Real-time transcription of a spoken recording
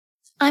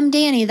I'm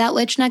Danny, that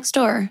witch next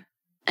door,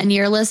 and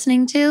you're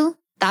listening to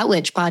That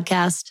Witch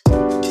Podcast.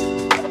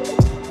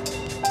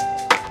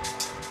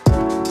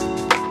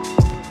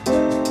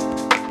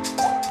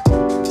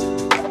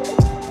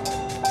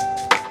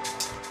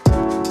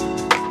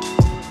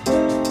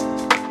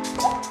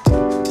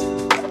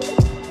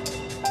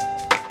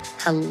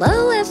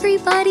 Hello,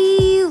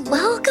 everybody.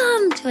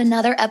 Welcome to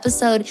another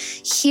episode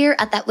here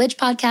at That Witch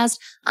Podcast.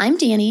 I'm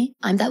Danny.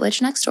 I'm That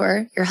Witch Next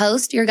Door, your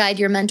host, your guide,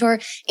 your mentor,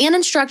 and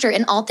instructor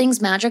in all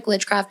things magic,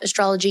 witchcraft,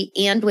 astrology,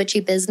 and witchy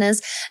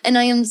business. And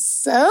I am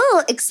so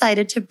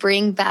excited to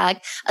bring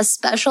back a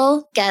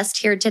special guest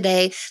here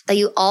today that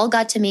you all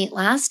got to meet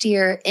last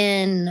year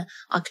in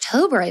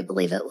October, I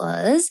believe it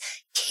was.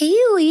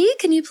 Kaylee,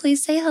 can you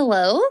please say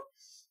hello?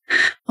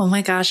 Oh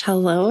my gosh.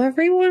 Hello,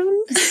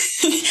 everyone.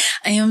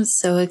 I am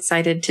so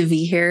excited to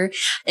be here.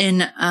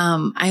 And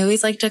I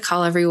always like to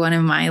call everyone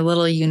in my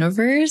little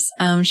universe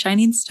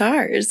shining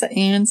stars.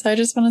 And so I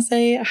just want to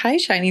say hi,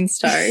 shining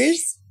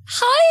stars.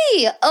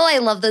 Hi. Oh, I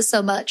love this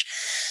so much.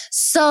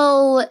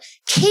 So,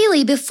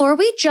 Kaylee, before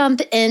we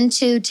jump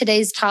into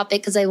today's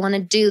topic, because I want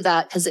to do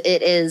that because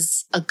it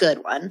is a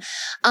good one.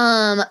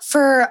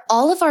 For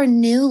all of our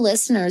new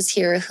listeners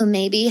here who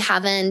maybe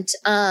haven't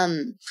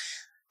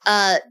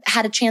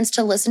had a chance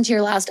to listen to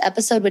your last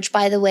episode, which,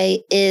 by the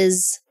way,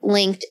 is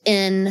linked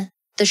in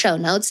the show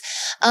notes.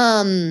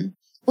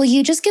 Will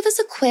you just give us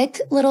a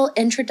quick little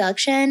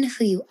introduction,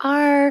 who you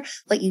are,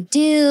 what you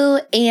do,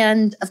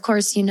 and of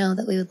course, you know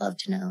that we would love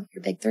to know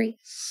your big three.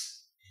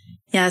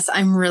 Yes,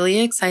 I'm really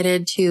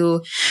excited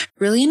to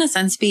really, in a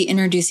sense, be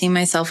introducing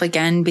myself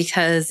again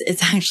because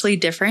it's actually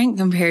different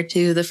compared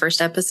to the first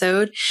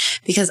episode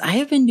because I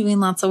have been doing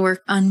lots of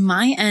work on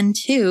my end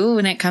too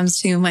when it comes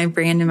to my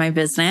brand and my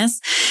business.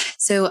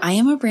 So I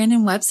am a brand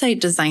and website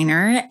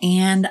designer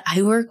and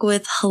I work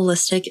with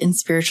holistic and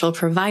spiritual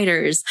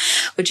providers,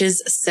 which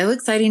is so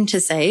exciting to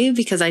say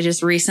because I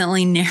just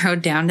recently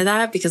narrowed down to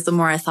that because the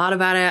more I thought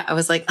about it, I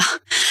was like, oh,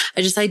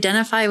 I just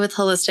identify with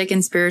holistic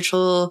and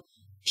spiritual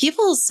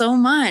people so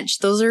much.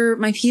 Those are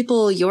my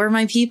people. You're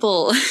my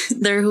people.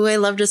 They're who I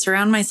love to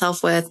surround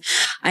myself with.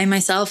 I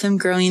myself am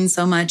growing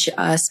so much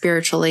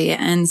spiritually.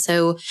 And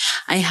so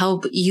I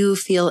help you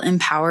feel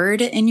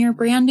empowered in your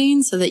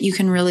branding so that you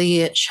can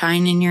really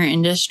shine in your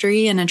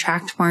industry and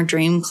attract more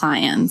dream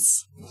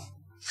clients.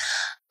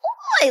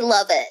 Oh, I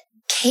love it.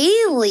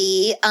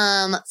 Kaylee,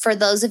 for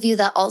those of you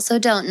that also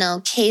don't know,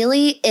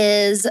 Kaylee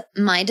is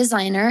my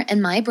designer and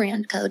my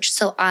brand coach.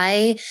 So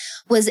I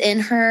was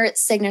in her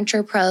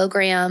signature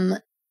program.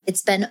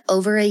 It's been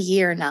over a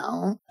year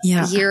now.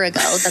 Yeah. A year ago.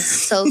 That's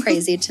so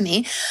crazy to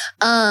me.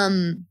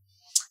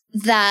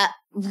 That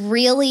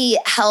really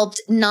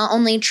helped not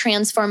only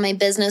transform my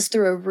business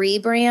through a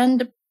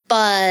rebrand,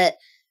 but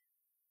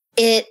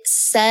it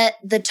set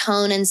the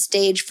tone and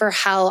stage for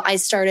how I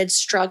started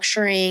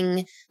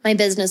structuring my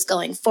business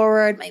going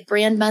forward, my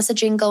brand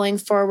messaging going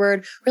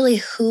forward, really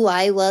who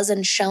I was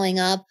and showing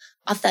up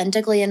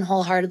authentically and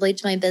wholeheartedly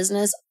to my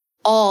business.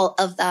 All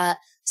of that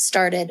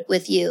started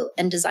with you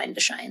and Design to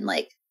Shine,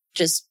 like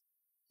just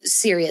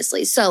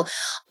seriously. So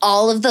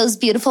all of those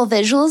beautiful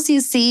visuals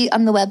you see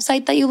on the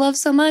website that you love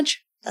so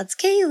much, that's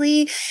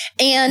Kaylee.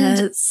 And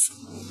yes.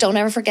 Don't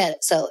ever forget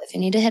it. So if you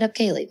need to hit up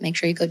Kaylee, make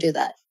sure you go do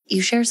that.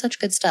 You share such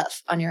good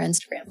stuff on your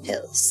Instagram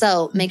too.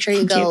 So make sure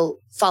you go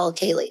follow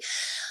Kaylee.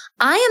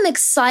 I am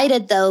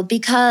excited though,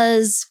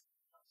 because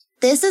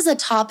this is a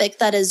topic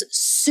that is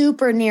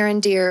super near and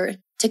dear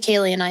to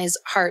Kaylee and I's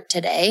heart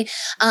today.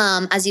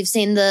 As you've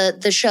seen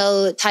the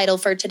show title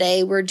for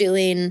today, we're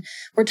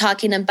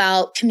talking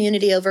about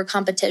community over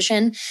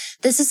competition.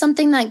 This is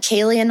something that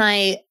Kaylee and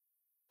I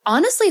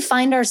honestly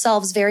find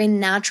ourselves very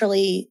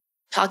naturally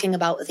talking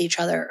about with each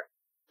other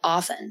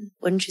often,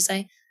 wouldn't you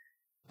say?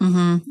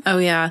 Mm-hmm. Oh,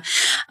 yeah.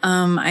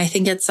 I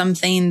think it's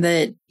something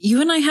that you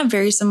and I have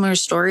very similar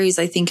stories,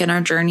 I think, in our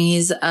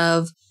journeys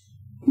of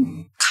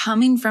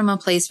coming from a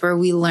place where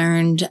we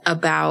learned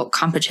about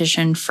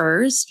competition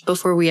first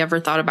before we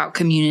ever thought about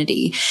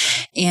community.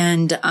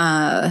 And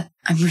I'm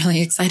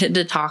really excited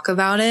to talk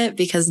about it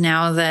because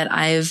now that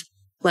I've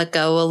let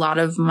go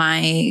of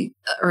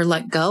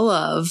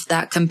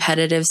that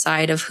competitive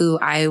side of who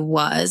I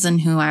was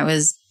and who I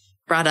was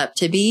brought up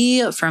to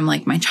be from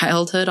like my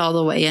childhood all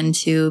the way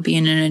into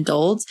being an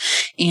adult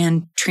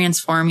and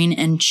transforming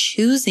and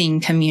choosing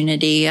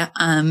community.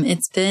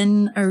 It's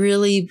been a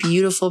really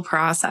beautiful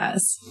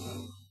process.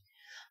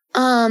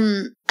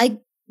 I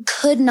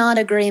could not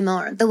agree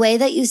more. The way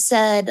that you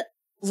said,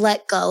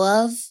 let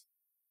go of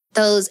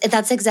those,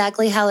 that's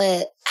exactly how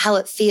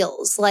it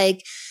feels.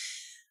 Like,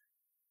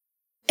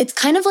 it's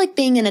kind of like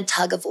being in a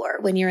tug of war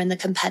when you're in the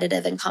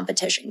competitive and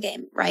competition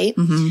game, right?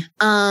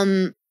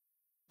 Mm-hmm.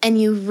 And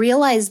you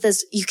realize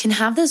this, you can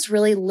have this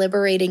really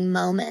liberating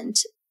moment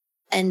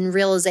and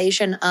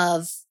realization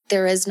of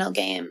there is no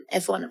game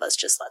if one of us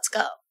just lets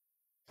go.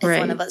 If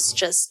one of us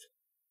just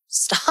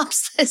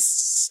stops this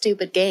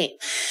stupid game.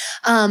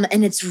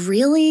 And it's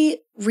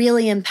really,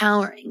 really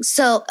empowering.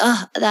 So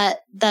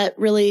that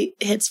really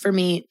hits for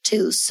me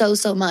too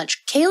so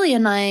much. Kaylee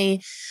and I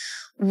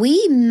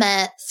we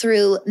met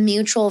through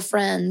mutual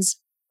friends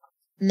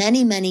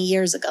many, many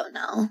years ago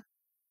now.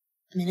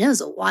 I mean, it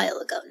was a while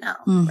ago now,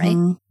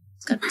 right?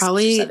 It's gotta be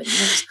Probably, 6 or 7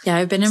 years. Yeah,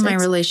 I've been in my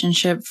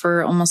relationship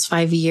for almost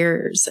 5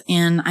 years,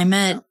 and I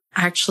met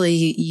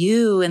actually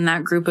you and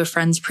that group of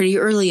friends pretty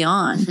early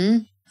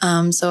on.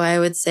 So I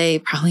would say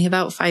probably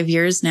about 5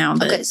 years now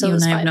that you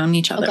and I have known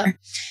each other.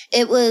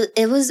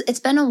 It's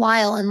been a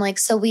while. And like,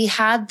 so we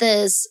had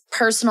this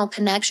personal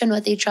connection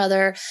with each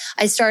other.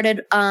 I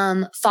started,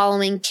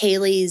 following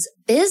Kaylee's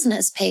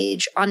business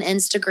page on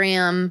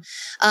Instagram.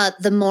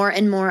 The more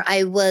and more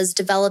I was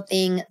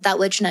developing That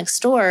Witch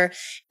Next Door,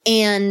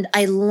 and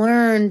I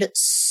learned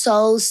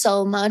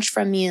so much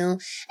from you.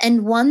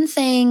 And one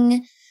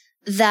thing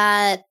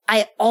that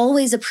I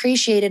always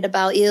appreciated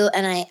about you,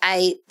 and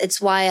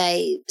it's why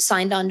I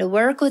signed on to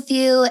work with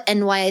you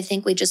and why I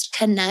think we just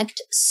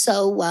connect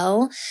so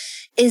well,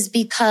 is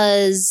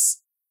because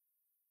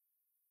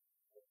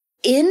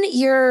in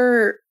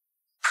your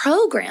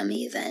program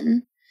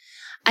even,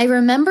 I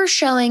remember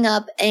showing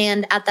up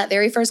and at that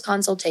very first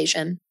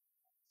consultation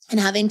and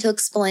having to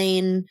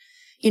explain,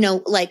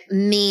 like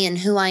me and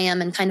who I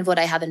am and kind of what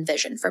I have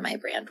envisioned for my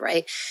brand,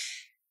 right?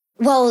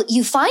 Well,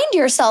 you find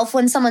yourself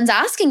when someone's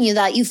asking you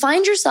that, you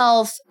find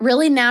yourself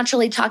really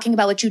naturally talking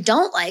about what you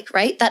don't like,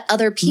 right? That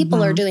other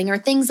people are doing, or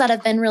things that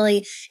have been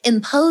really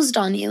imposed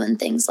on you and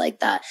things like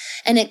that.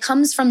 And it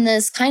comes from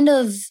this kind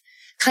of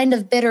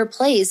bitter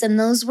place. And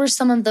those were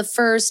some of the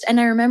first. And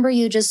I remember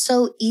you just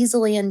so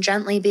easily and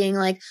gently being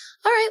like,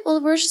 all right,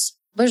 well, we're just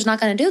not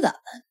going to do that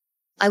then.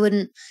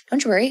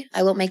 Don't you worry.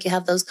 I won't make you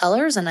have those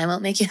colors and I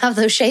won't make you have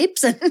those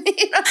shapes. And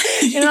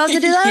you don't have to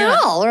do that at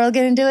all. We're all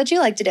going to do what you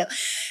like to do.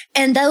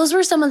 And those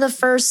were some of the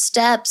first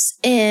steps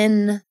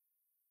in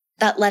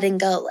that letting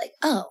go. Like,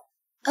 oh,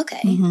 okay.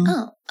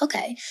 Oh,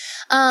 okay.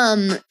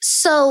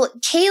 So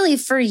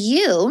Kaylee, for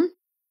you,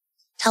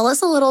 tell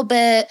us a little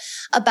bit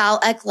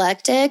about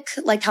Eclectic,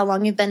 like how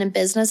long you've been in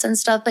business and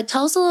stuff, but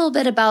tell us a little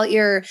bit about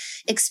your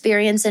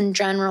experience in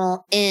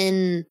general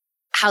in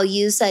how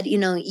you said,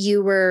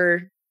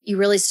 you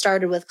really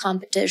started with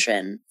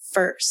competition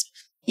first.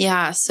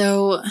 Yeah.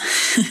 So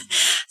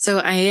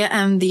I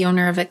am the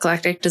owner of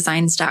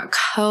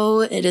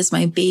eclecticdesigns.co. It is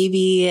my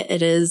baby.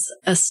 It is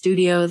a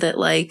studio that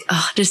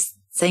just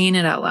saying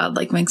it out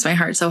loud, makes my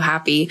heart so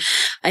happy.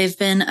 I've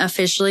been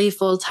officially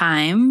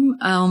full-time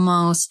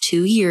almost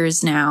 2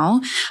 years now.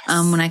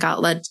 When I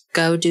got let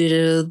go due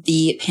to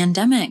the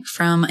pandemic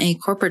from a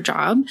corporate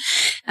job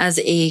as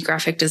a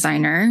graphic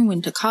designer,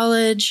 went to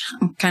college.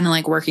 I'm kind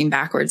of working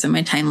backwards in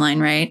my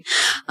timeline, right?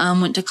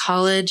 Went to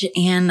college,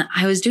 and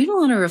I was doing a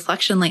lot of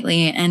reflection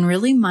lately, and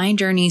really my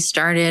journey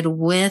started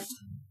with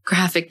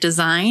graphic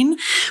design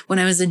when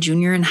I was a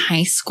junior in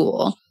high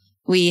school.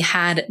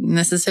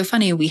 This is so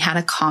funny, we had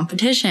a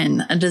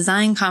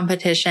design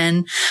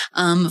competition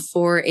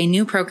for a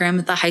new program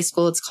at the high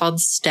school. It's called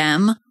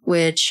STEM,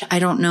 which I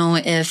don't know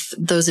if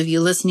those of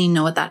you listening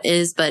know what that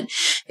is, but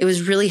it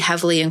was really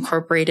heavily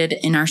incorporated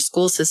in our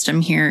school system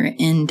here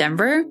in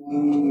Denver.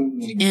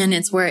 And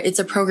it's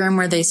a program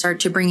where they start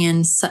to bring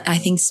in, I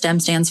think STEM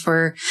stands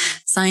for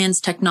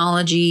science,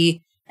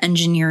 technology,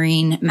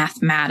 engineering,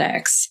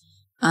 mathematics.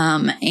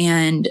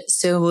 And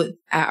so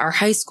at our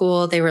high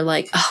school, they were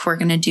like, oh, we're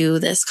going to do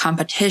this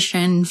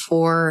competition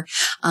for,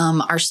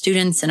 our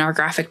students in our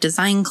graphic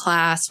design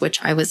class,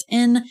 which I was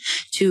in,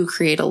 to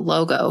create a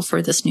logo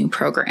for this new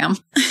program.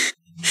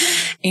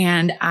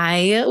 And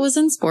I was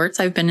in sports.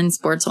 I've been in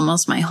sports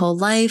almost my whole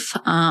life.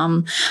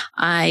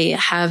 I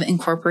have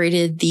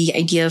incorporated the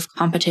idea of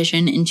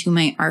competition into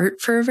my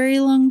art for a very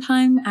long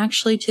time,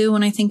 actually, too,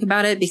 when I think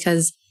about it,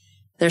 because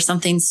there's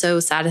something so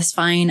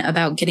satisfying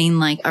about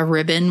getting a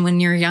ribbon when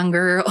you're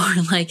younger, or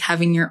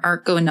having your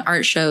art go into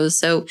art shows.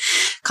 So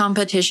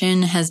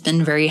competition has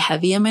been very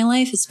heavy in my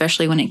life,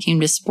 especially when it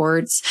came to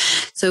sports.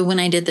 So when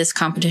I did this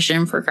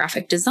competition for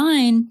graphic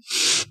design,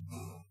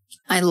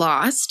 I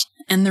lost.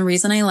 And the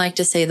reason I like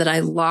to say that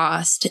I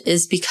lost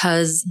is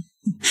because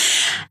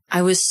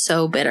I was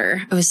so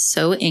bitter. I was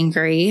so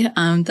angry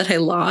that I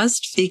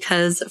lost,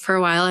 because for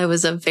a while I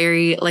was a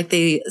very,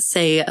 they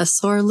say, a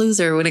sore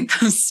loser when it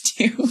comes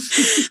to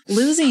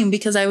losing,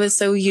 because I was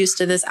so used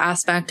to this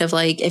aspect of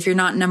if you're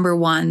not number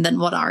one, then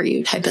what are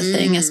you type of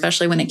thing,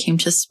 especially when it came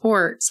to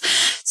sports.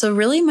 So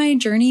really my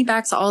journey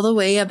backs all the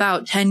way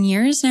about 10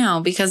 years now,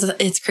 because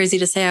it's crazy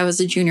to say I was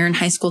a junior in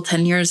high school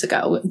 10 years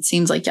ago. It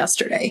seems like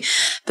yesterday,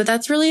 but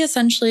that's really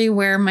essentially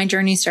where my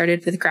journey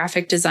started with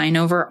graphic design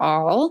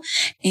overall.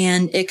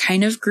 And it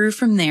kind of grew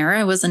from there.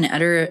 I was an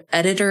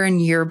editor in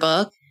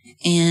yearbook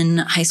in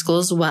high school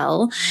as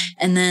well.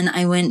 And then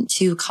I went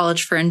to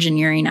college for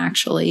engineering,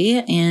 actually,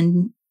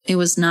 and it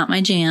was not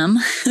my jam.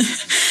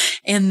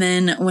 And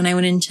then when I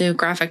went into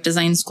graphic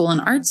design school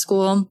and art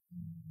school,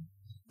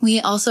 we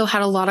also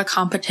had a lot of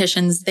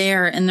competitions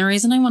there. And the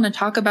reason I want to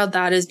talk about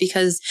that is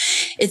because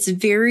it's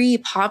very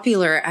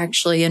popular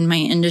actually in my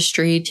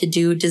industry to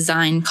do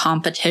design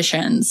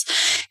competitions.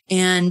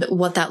 And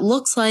what that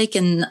looks like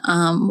and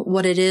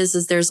what it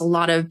is there's a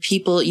lot of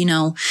people,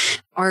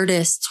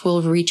 artists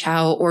will reach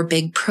out or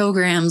big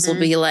programs will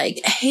be like,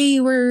 hey,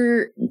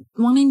 we're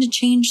wanting to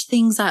change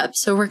things up.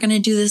 So we're going to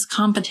do this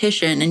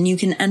competition and you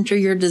can enter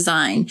your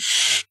design.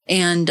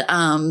 And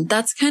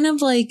that's kind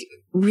of like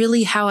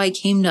really how I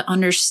came to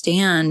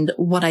understand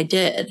what I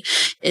did,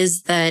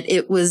 is that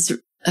it was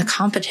a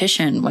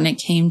competition when it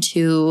came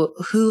to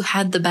who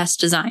had the best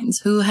designs,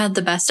 who had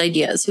the best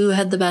ideas, who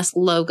had the best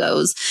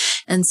logos,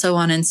 and so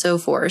on and so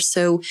forth.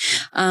 So,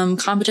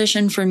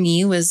 competition for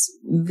me was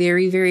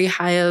very, very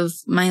high of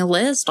my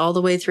list all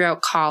the way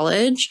throughout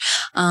college,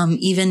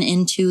 even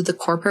into the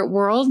corporate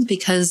world,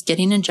 because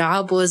getting a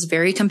job was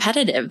very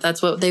competitive.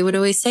 That's what they would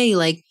always say,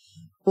 like,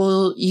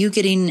 well, you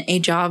getting a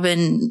job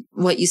in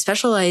what you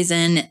specialize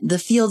in, the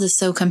field is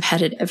so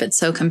competitive. It's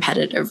so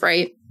competitive,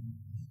 right?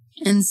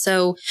 And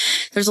so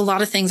there's a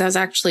lot of things I was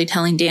actually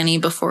telling Danny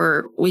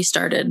before we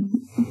started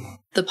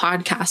the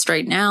podcast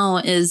right now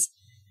is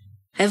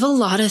I have a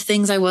lot of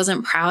things I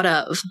wasn't proud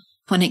of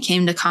when it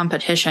came to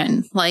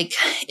competition. Like,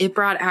 it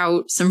brought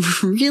out some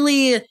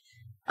really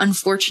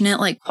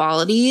unfortunate like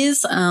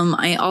qualities.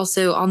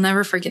 I'll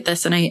never forget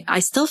this. And I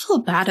still feel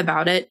bad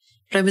about it,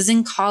 but I was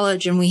in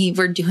college and we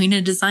were doing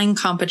a design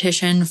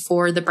competition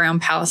for the Brown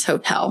Palace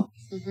Hotel.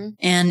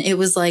 And it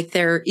was like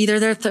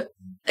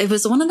it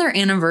was one of their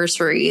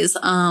anniversaries.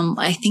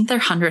 I think their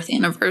 100th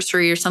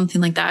anniversary or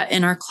something like that.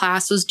 And our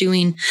class was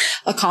doing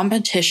a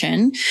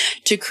competition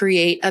to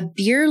create a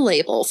beer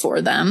label for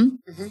them.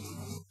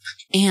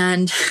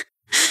 And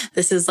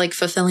this is like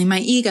fulfilling my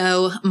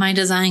ego. My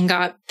design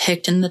got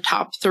picked in the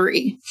top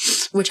 3,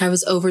 which I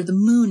was over the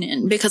moon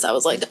in, because I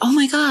was like, oh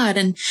my God.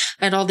 And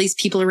I had all these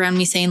people around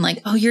me saying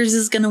like, oh, yours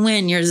is going to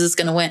win. Yours is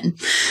going to win.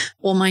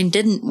 Well, mine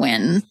didn't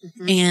win.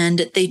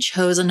 And they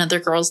chose another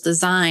girl's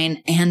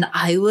design. And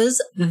I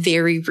was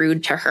very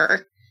rude to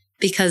her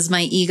because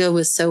my ego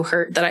was so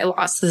hurt that I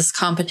lost this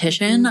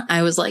competition.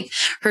 I was like,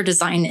 her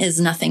design is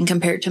nothing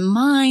compared to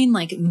mine,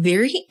 like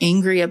very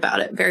angry about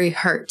it, very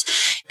hurt.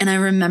 And I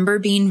remember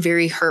being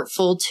very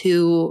hurtful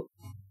to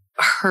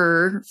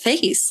her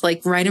face,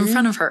 like right in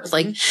front of her,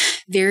 like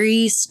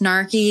very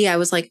snarky. I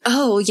was like,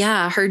 oh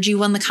yeah, heard you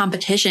won the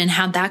competition.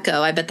 How'd that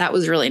go? I bet that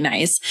was really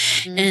nice.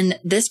 And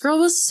this girl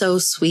was so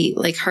sweet.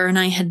 Like, her and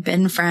I had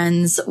been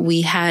friends.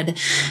 We had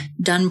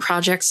done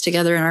projects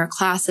together in our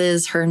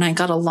classes. Her and I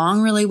got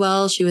along really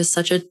well. She was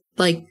such a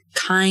like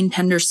kind,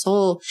 tender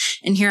soul.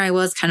 And here I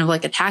was kind of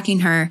like attacking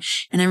her.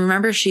 And I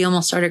remember she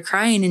almost started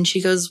crying and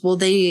she goes, well,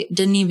 they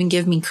didn't even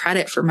give me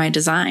credit for my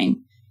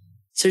design.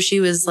 So she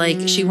was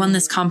like, she won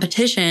this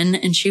competition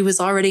and she was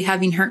already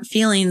having hurt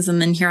feelings.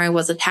 And then here I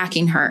was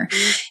attacking her.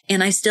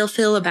 And I still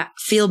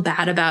feel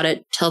bad about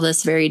it till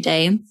this very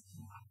day. And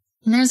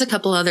there's a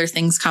couple other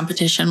things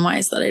competition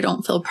wise that I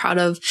don't feel proud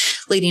of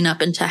leading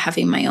up into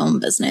having my own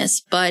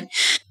business. But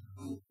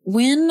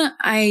when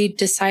I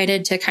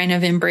decided to kind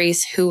of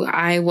embrace who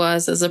I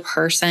was as a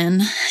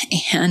person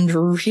and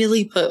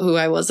really put who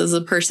I was as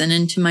a person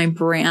into my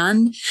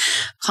brand,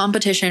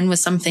 competition was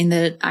something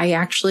that I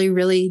actually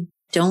really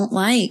don't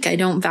like. I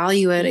don't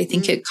value it. I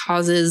think it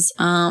causes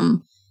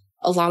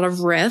a lot of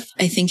rift.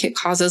 I think it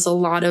causes a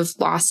lot of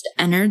lost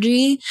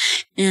energy.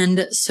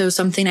 And so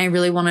something I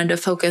really wanted to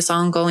focus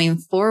on going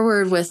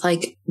forward with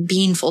like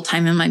being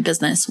full-time in my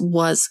business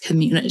was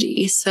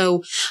community.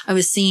 So I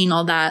was seeing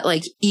all that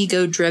like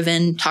ego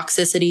driven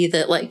toxicity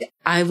that like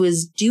I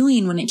was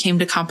doing when it came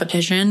to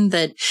competition,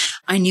 that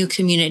I knew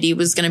community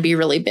was going to be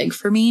really big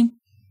for me.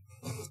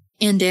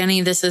 And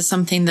Danny, this is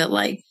something that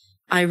like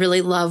I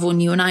really love when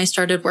you and I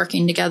started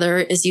working together,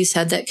 is you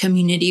said that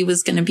community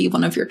was going to be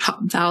one of your top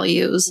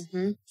values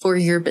for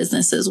your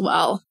business as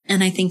well.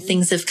 And I think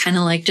things have kind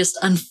of like just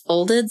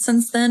unfolded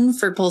since then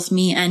for both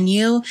me and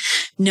you,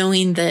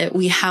 knowing that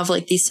we have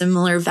like these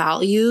similar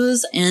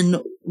values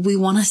and we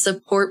want to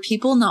support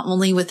people not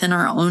only within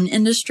our own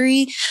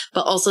industry,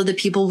 but also the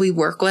people we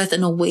work with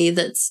in a way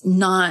that's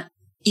not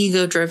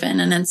ego driven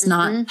and it's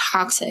not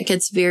toxic.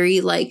 It's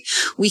very like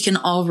we can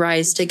all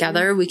rise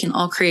together. We can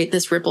all create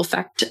this ripple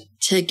effect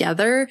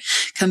together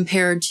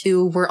compared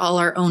to we're all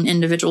our own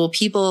individual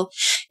people.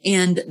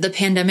 And the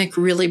pandemic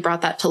really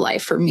brought that to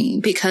life for me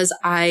because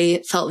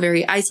I felt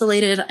very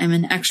isolated. I'm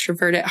an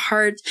extrovert at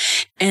heart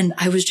and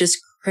I was just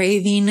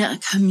craving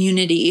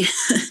community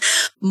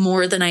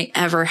more than I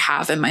ever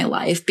have in my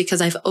life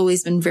because I've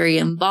always been very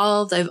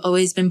involved. I've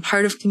always been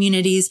part of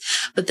communities.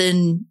 But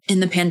then in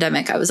the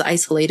pandemic, I was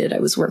isolated. I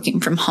was working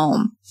from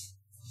home.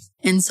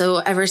 And so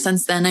ever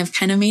since then, I've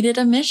kind of made it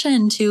a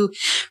mission to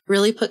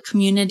really put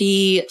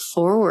community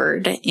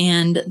forward.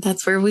 And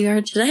that's where we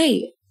are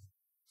today.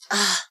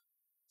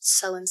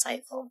 So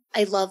insightful.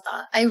 I love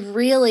that. I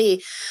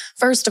really,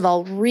 first of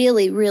all,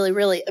 really, really,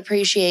 really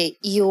appreciate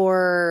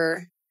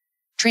your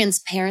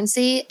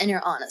transparency and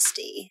your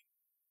honesty.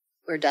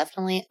 We're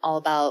definitely all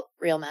about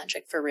real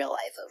magic for real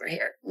life over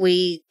here.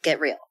 We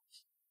get real.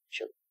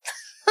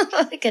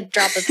 I could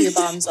drop a few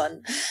bombs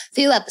on a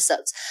few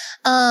episodes.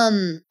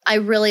 I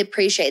really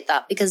appreciate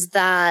that because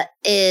that's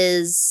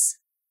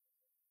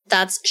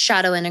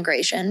shadow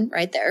integration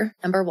right there.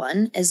 Number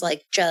one is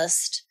like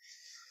just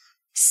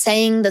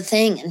saying the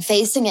thing and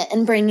facing it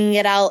and bringing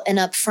it out and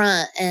up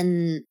front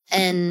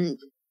and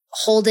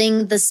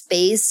holding the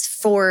space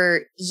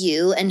for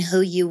you and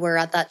who you were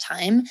at that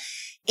time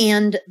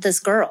and this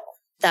girl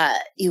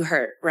that you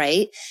hurt,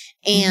 right?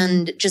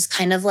 And just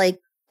kind of like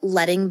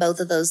letting both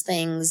of those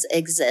things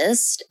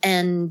exist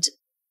and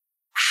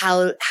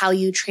how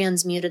you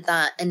transmuted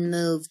that and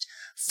moved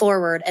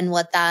forward and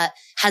what that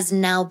has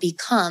now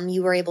become.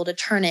 You were able to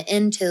turn it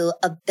into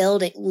a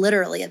building,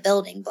 literally a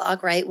building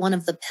block, right? One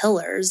of the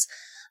pillars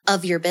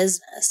of your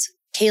business.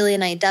 Kaylee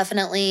and I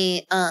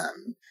definitely,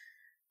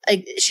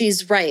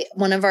 she's right.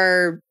 One of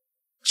our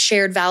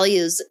shared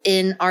values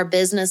in our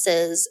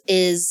businesses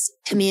is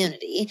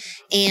community.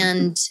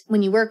 And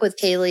when you work with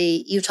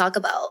Kaylee, you talk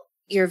about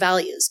your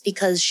values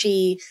because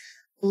she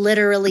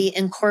literally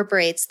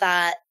incorporates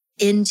that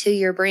into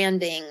your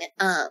branding,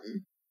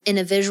 in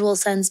a visual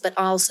sense, but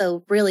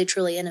also really,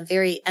 truly in a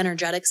very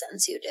energetic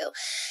sense you do.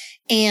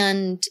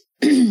 And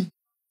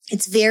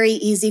it's very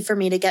easy for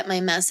me to get my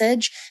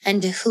message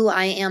and to who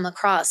I am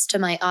across to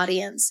my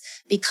audience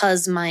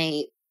because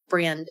my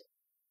brand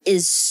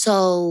is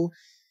so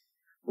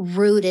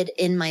rooted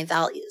in my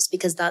values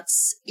because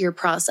that's your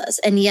process.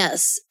 And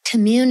yes,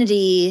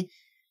 community,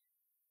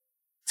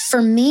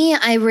 for me,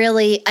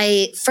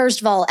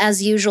 first of all,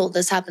 as usual,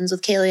 this happens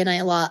with Kaylee and I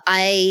a lot.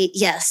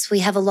 Yes, we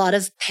have a lot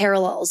of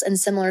parallels and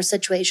similar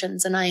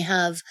situations. And I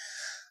have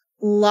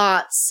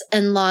lots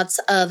and lots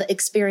of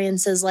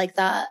experiences like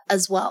that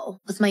as well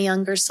with my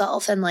younger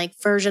self and like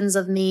versions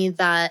of me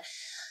that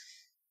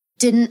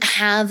didn't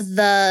have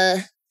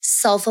the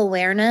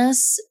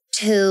self-awareness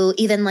to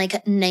even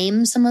like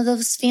name some of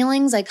those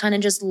feelings. I kind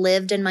of just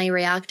lived in my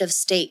reactive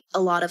state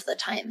a lot of the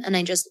time. And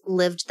I just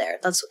lived there.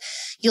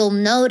 You'll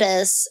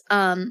notice,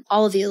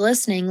 all of you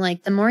listening,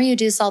 like the more you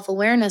do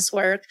self-awareness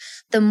work,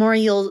 the more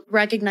you'll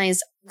recognize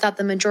that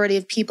the majority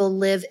of people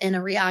live in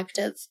a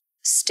reactive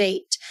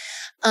state.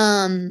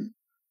 And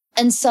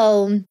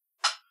so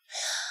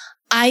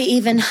I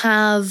even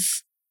have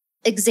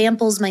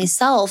examples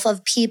myself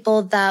of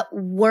people that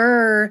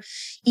were,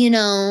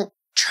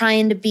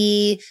 trying to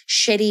be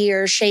shitty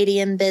or shady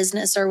in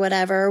business or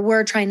whatever,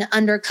 were trying to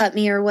undercut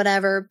me or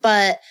whatever,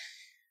 but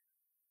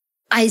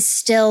I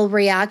still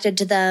reacted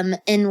to them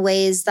in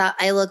ways that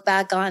I look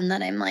back on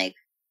that I'm like,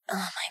 oh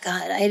my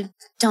God, I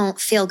don't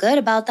feel good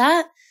about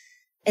that.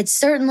 I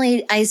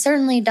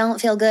certainly don't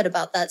feel good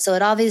about that. So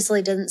it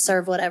obviously didn't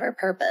serve whatever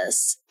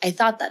purpose I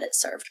thought that it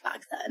served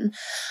back then.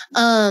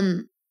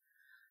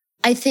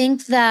 I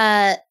think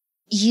that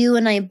you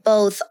and I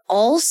both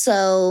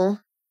also,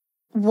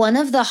 one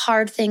of the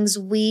hard things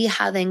we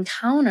have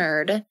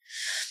encountered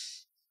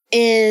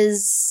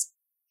is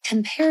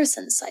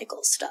comparison cycle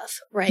stuff,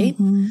 right?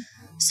 Mm-hmm.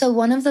 So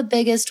one of the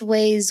biggest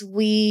ways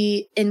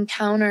we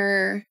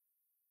encounter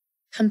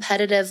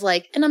competitive,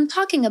 and I'm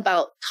talking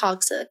about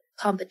toxic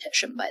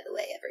competition, by the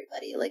way,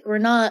 everybody.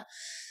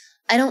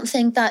 I don't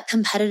think that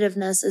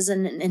competitiveness is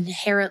an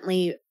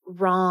inherently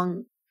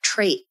wrong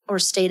trait or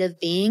state of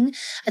being.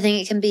 I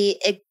think it can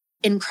be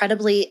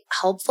incredibly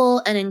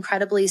helpful and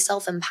incredibly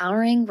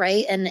self-empowering,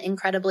 right? And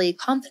incredibly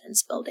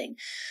confidence building.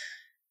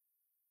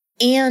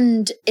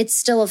 And it's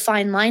still a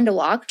fine line to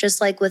walk,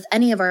 just like with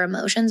any of our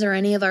emotions or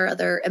any of our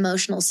other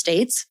emotional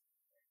states.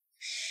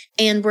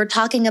 And we're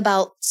talking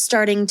about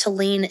starting to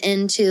lean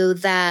into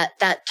that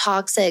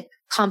toxic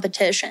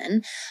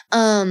competition.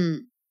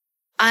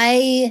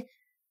 I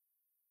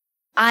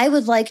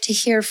would like to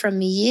hear from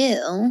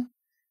you,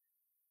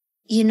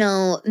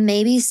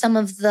 maybe some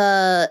of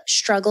the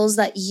struggles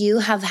that you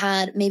have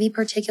had, maybe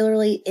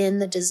particularly in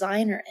the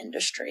designer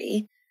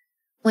industry,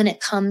 when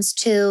it comes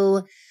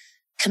to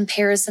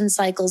comparison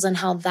cycles and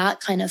how that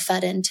kind of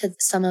fed into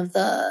some of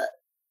the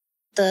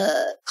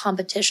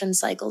competition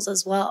cycles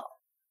as well.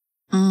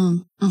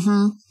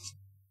 Mm-hmm.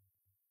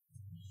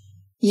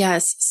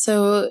 Yes.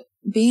 So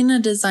being a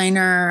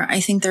designer, I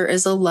think there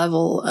is a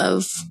level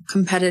of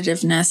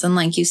competitiveness. And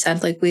like you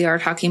said, we are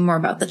talking more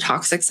about the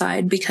toxic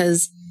side,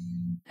 because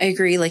I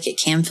agree, it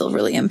can feel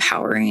really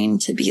empowering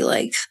to be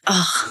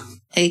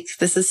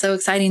this is so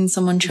exciting.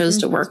 Someone chose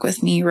to work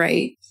with me.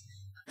 Right.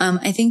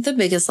 I think the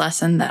biggest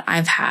lesson that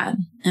I've had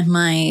in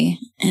my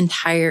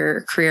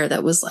entire career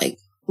that was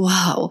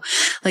wow.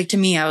 To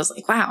me, I was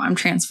wow, I'm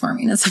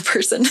transforming as a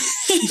person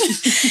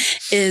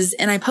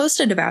and I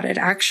posted about it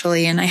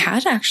actually. And I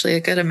had actually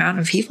a good amount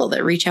of people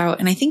that reach out.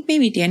 And I think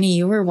maybe Danny,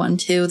 you were one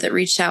too that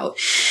reached out,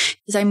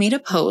 because I made a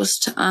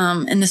post.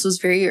 And this was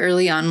very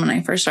early on when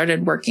I first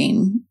started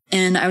working,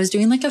 and I was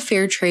doing a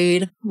fair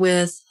trade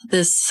with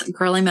this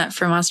girl I met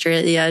from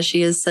Australia.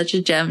 She is such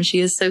a gem. She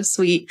is so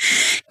sweet.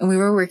 And we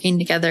were working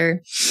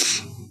together.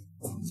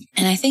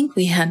 And I think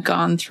we had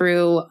gone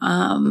through,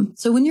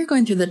 so when you're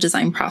going through the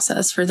design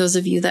process, for those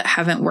of you that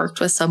haven't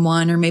worked with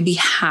someone or maybe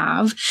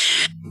have,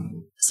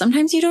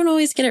 sometimes you don't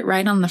always get it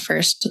right on the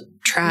first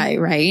try,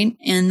 right?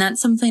 And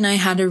that's something I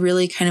had to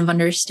really kind of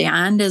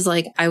understand is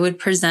I would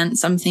present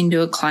something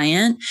to a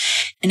client,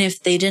 and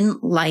if they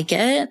didn't like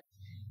it,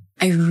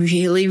 I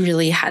really,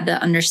 really had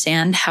to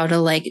understand how to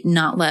like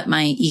not let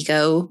my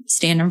ego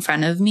stand in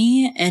front of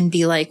me and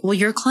be like, well,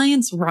 your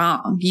client's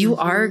wrong. You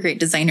are a great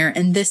designer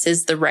and this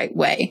is the right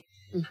way.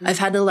 I've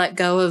had to let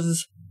go of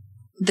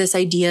this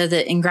idea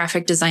that in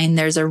graphic design,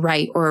 there's a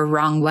right or a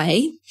wrong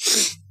way.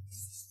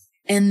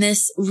 And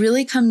this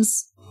really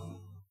comes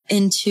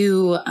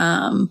into,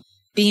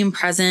 being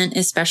present,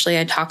 especially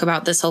I talk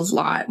about this a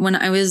lot. When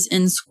I was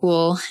in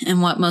school,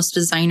 and what most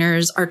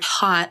designers are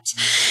taught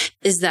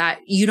is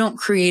that you don't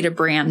create a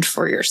brand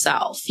for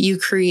yourself. You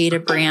create a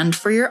brand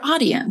for your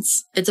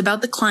audience. It's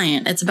about the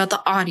client. It's about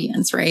the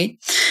audience, right?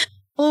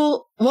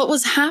 Well, what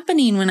was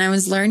happening when I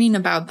was learning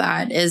about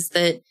that is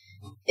that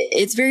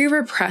it's very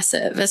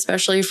repressive,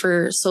 especially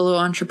for solo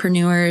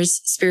entrepreneurs,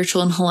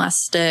 spiritual and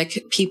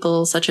holistic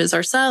people such as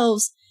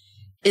ourselves,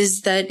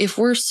 is that if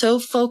we're so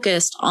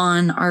focused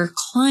on our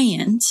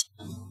client,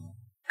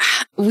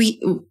 we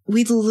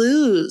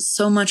lose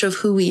so much of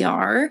who we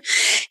are.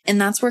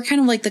 And that's where kind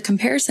of like the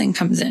comparison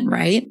comes in,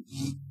 right?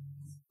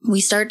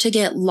 We start to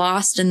get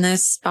lost in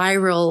this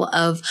spiral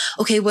of,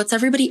 okay, what's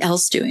everybody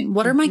else doing?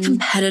 What are my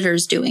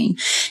competitors doing?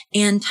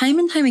 And time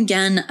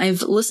again,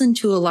 I've listened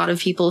to a lot of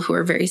people who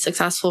are very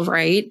successful,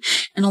 right?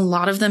 And a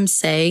lot of them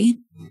say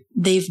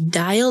they've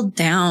dialed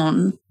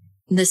down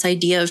this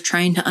idea of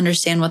trying to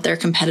understand what their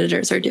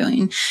competitors are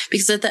doing.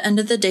 Because at the end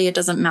of the day, it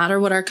doesn't matter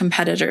what our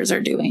competitors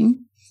are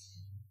doing.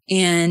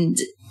 And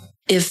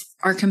if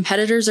our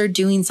competitors are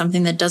doing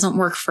something that doesn't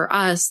work for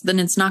us, then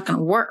it's not going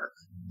to work.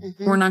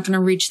 We're not going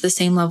to reach the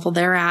same level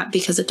they're at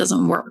because it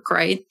doesn't work,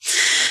 right?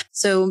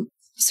 So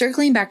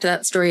circling back to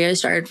that story I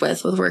started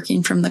with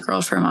working from the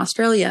girl from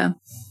Australia,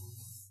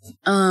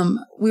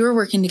 we were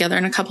working together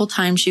and a couple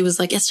times she was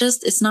like,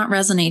 it's not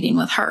resonating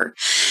with her.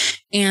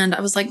 And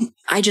I was like,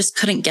 I just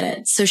couldn't get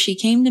it. So she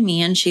came to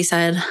me and she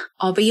said,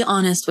 I'll be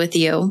honest with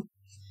you.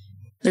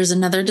 There's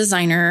another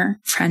designer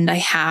friend I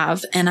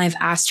have, and I've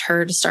asked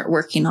her to start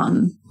working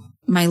on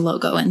my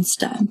logo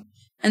instead.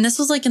 And this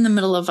was like in the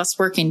middle of us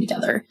working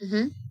together.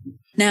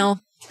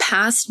 Now,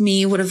 past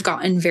me would have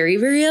gotten very,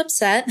 very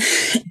upset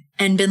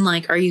and been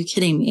like, are you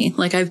kidding me?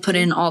 Like, I've put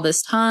in all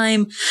this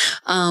time,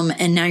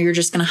 and now you're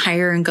just going to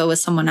hire and go with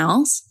someone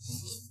else.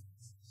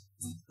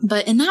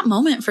 But in that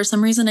moment, for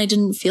some reason, I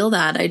didn't feel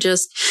that.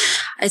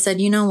 I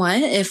said, you know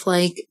what? If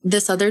like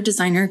this other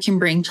designer can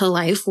bring to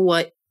life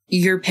what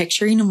you're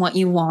picturing and what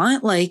you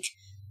want, like,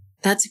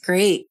 that's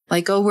great.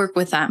 Like, go work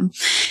with them.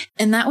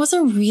 And that was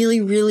a really,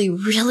 really,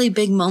 really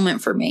big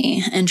moment for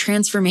me and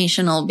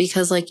transformational,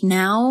 because like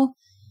now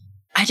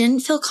I didn't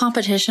feel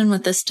competition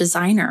with this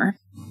designer.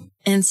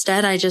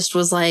 Instead, I just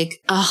was like,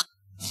 oh,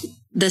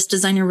 this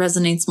designer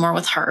resonates more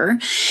with her.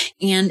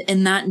 And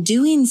in that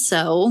doing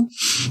so,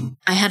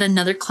 I had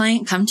another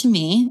client come to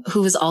me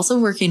who was also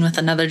working with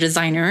another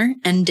designer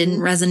and didn't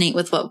resonate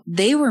with what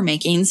they were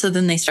making. So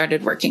then they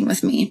started working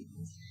with me.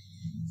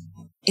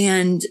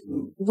 And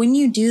when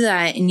you do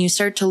that and you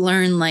start to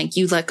learn, like,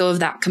 you let go of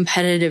that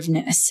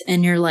competitiveness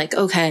and you're like,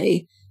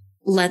 okay,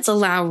 let's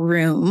allow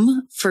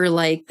room for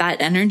like that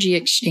energy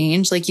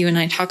exchange. Like you and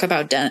I talk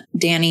about,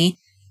 Danny,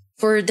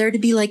 for there to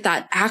be like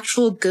that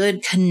actual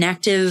good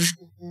connective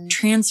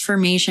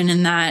transformation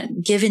and that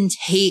give and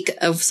take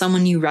of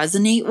someone you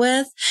resonate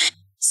with.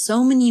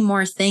 So many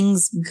more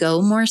things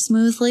go more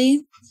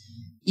smoothly.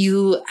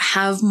 You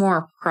have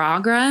more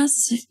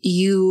progress.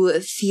 You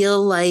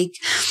feel like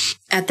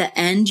at the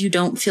end, you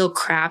don't feel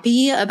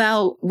crappy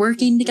about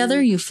working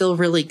together. You feel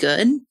really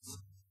good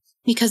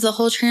because the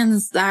whole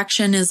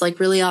transaction is like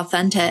really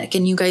authentic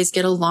and you guys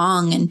get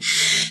along. And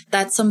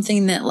that's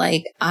something that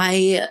like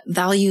I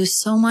value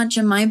so much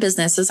in my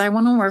business is I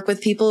want to work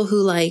with people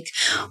who like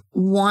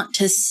want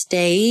to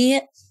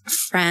stay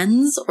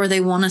friends or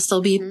they want to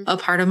still be a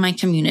part of my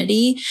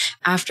community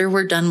after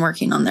we're done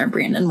working on their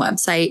brand and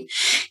website.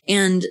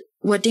 And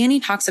what Danny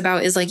talks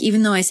about is like,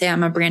 even though I say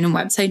I'm a brand and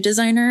website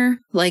designer,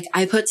 like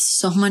I put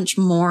so much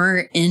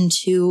more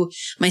into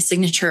my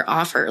signature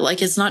offer.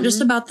 Like it's not just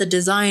about the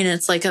design.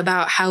 It's like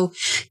about how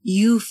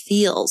you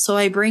feel. So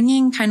I bring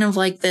in kind of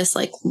like this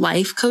like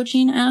life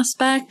coaching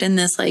aspect and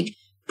this like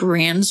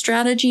brand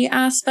strategy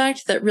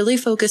aspect that really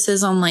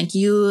focuses on like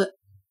you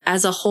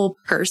as a whole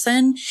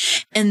person.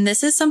 And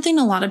this is something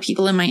a lot of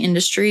people in my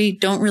industry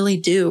don't really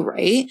do,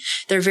 right?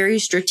 They're very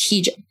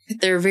strategic.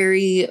 They're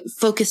very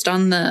focused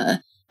on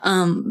the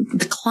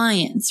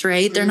clients,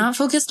 right? They're not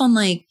focused on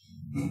like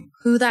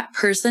who that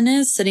person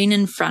is sitting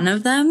in front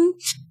of them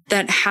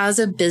that has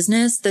a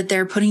business that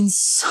they're putting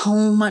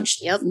so much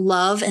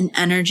love and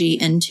energy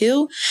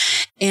into.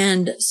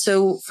 And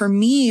so for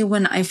me,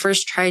 when I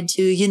first tried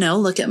to, you know,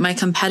 look at my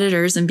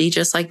competitors and be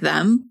just like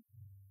them,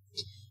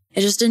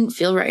 it just didn't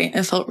feel right.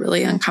 It felt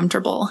really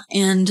uncomfortable.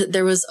 And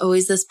there was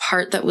always this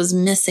part that was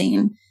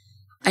missing.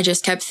 I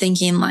just kept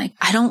thinking like,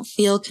 I don't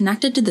feel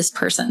connected to this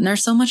person.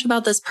 There's so much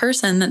about this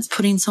person that's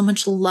putting so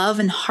much love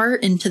and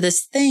heart into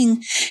this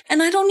thing.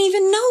 And I don't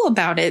even know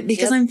about it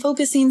because I'm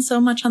focusing so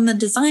much on the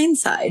design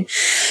side.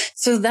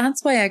 So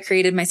that's why I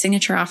created my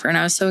signature offer. And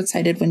I was so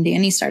excited when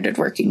Danny started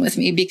working with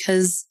me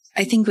because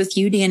I think with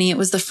you, Danny, it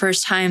was the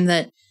first time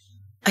that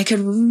I could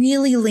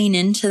really lean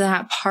into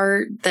that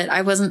part that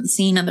I wasn't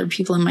seeing other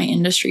people in my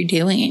industry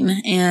doing.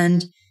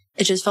 And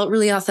it just felt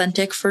really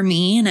authentic for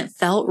me. And it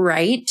felt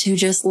right to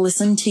just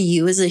listen to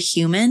you as a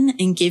human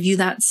and give you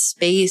that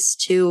space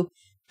to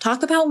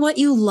talk about what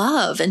you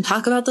love and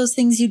talk about those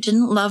things you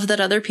didn't love that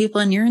other people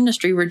in your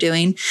industry were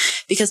doing.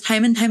 Because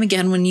time and time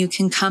again, when you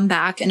can come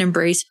back and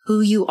embrace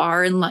who you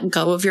are and let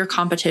go of your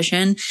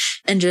competition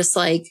and just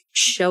like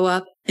show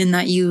up in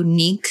that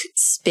unique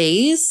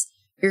space,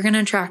 you're going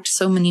to attract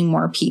so many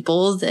more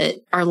people that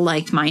are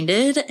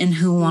like-minded and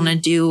who want to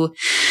do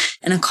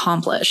and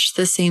accomplish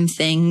the same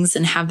things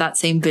and have that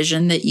same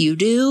vision that you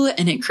do.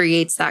 And it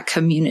creates that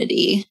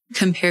community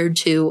compared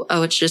to,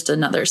 oh, it's just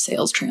another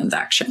sales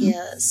transaction.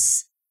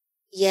 Yes.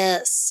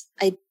 Yes.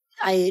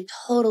 I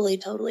totally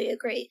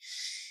agree.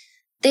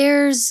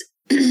 There's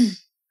an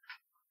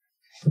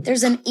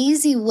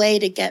easy way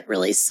to get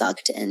really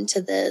sucked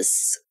into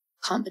this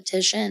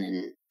competition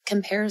and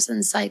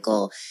comparison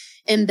cycle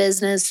in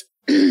business.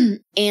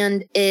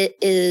 And it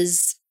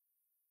is,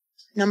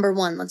 number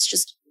one, let's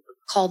just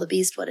call the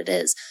beast what it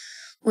is.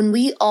 When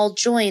we all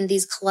join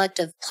these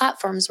collective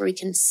platforms where we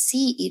can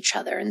see each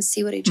other and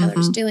see what each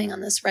other's doing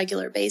on this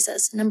regular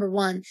basis. Number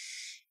one,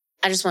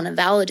 I just want to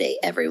validate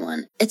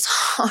everyone. It's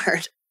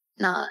hard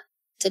not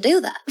to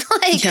do that.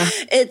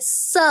 It's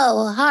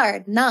so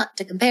hard not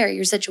to compare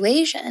your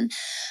situation.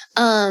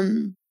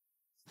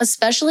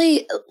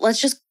 Especially,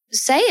 let's just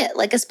say it,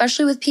 like,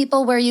 especially with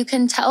people where you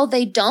can tell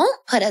they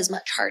don't put as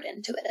much heart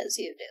into it as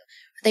you do.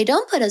 They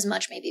don't put as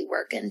much maybe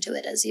work into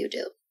it as you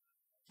do.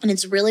 And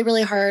it's really,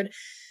 really hard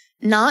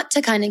not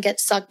to kind of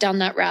get sucked down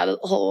that rabbit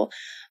hole.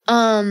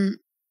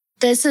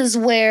 This is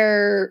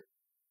where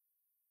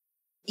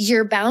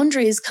your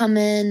boundaries come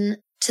in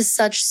to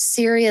such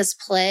serious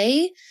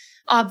play,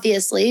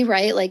 obviously,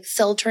 right? Like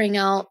filtering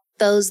out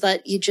those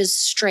that you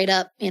just straight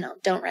up,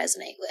 don't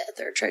resonate with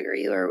or trigger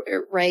you or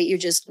right? You're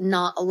just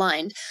not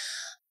aligned.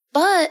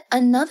 But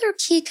another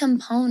key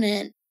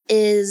component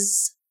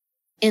is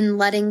in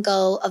letting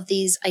go of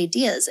these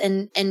ideas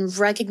and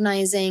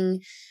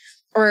recognizing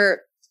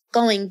or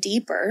going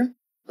deeper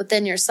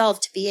within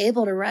yourself to be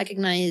able to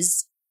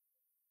recognize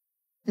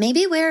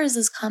maybe where is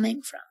this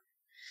coming from?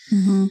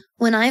 Mm-hmm.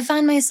 When I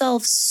find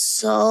myself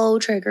so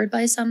triggered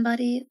by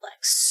somebody,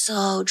 like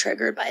so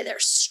triggered by their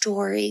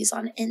stories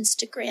on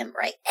Instagram,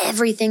 right?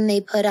 Everything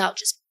they put out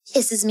just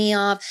pisses me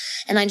off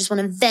and I just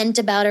want to vent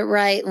about it,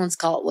 right? Let's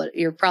call it what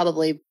you're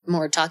probably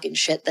more talking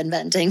shit than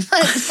venting,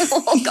 but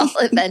we'll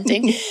call it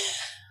venting.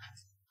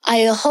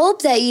 I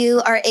hope that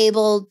you are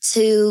able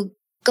to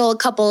go a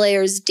couple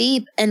layers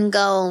deep and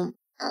go,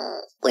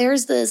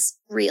 where's this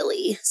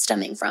really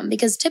stemming from?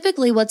 Because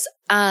typically what's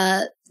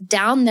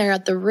down there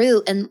at the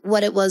root and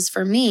what it was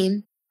for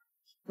me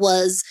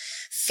was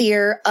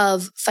fear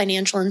of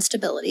financial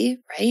instability,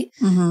 right?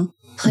 Mm-hmm.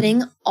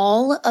 Putting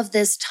all of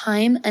this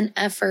time and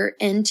effort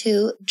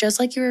into, just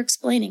like you were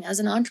explaining, as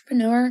an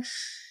entrepreneur.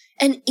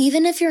 And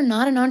even if you're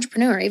not an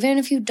entrepreneur, even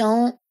if you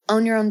don't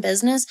own your own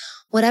business,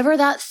 whatever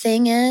that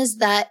thing is,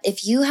 that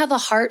if you have a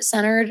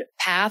heart-centered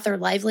path or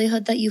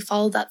livelihood that you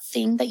follow, that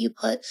thing that you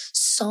put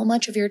so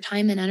much of your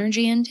time and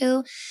energy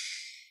into,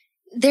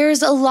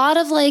 there's a lot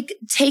of like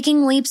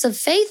taking leaps of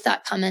faith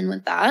that come in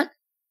with that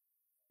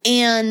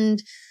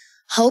and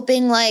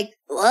hoping like,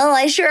 well,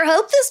 I sure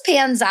hope this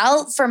pans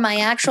out for my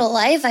actual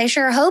life. I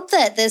sure hope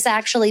that this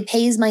actually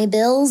pays my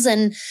bills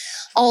and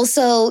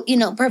also,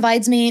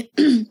 provides me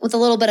with a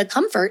little bit of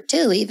comfort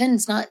too. Even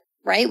it's not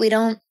right. We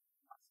don't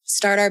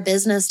start our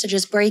business to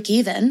just break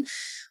even.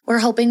 We're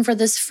hoping for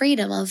this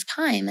freedom of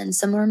time and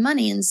some more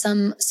money and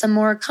some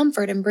more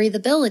comfort and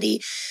breathability.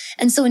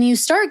 And so when you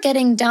start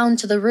getting down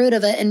to the root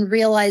of it and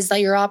realize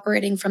that you're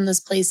operating from this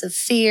place of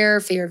fear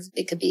of,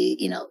 it could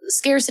be,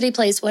 scarcity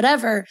place,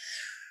 whatever,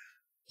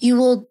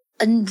 a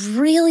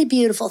really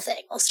beautiful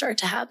thing will start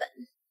to happen.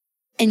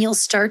 And you'll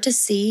start to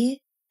see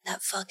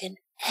that fucking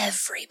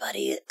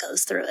everybody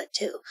goes through it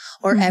too.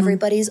 Or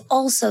everybody's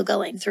also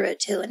going through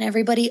it too. And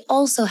everybody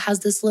also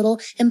has this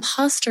little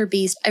imposter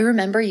beast. I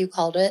remember you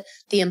called it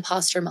the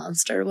imposter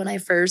monster when I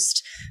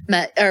first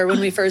met, or when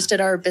we first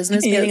did our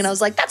business meeting. And I was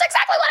like, that's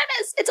exactly what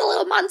it is. It's a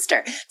little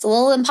monster. It's a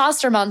little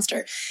imposter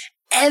monster.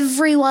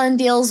 Everyone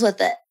deals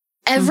with it.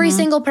 Every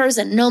single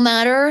person, no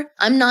matter,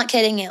 I'm not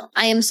kidding you.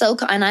 I am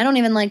and I don't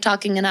even like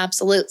talking in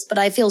absolutes, but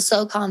I feel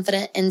so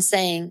confident in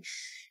saying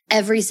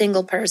every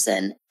single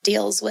person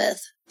deals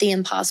with the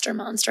imposter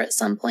monster at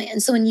some point.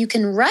 And so when you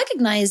can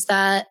recognize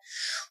that,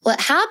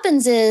 what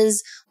happens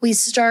is we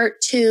start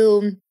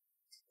to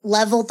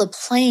level the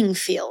playing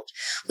field.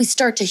 We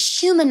start to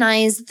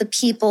humanize the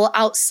people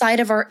outside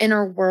of our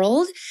inner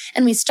world,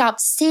 and we stop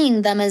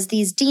seeing them as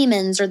these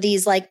demons or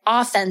these like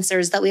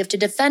offensors that we have to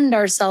defend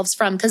ourselves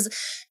from. Because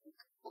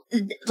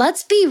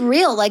let's be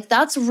real, like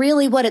that's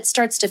really what it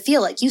starts to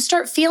feel like. You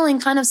start feeling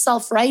kind of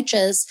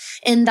self-righteous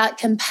in that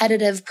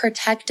competitive,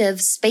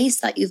 protective space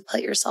that you've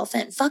put yourself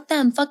in. Fuck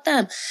them.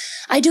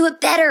 I do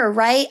it better,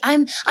 right?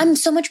 I'm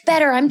so much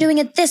better. I'm doing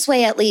it this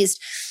way at least.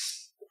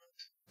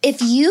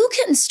 If you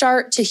can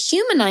start to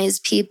humanize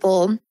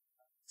people,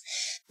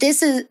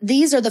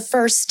 these are the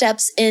first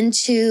steps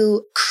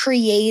into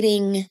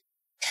creating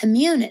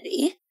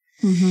community.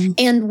 Mm-hmm.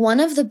 And one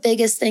of the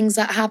biggest things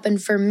that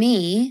happened for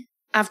me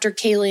after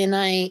Kaylee and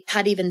I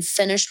had even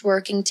finished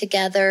working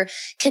together,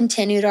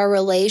 continued our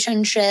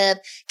relationship,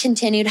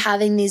 continued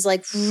having these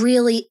like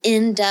really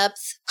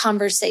in-depth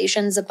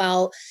conversations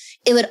about,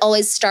 it would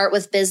always start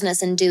with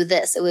business and do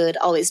this. It would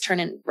always turn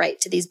in right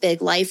to these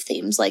big life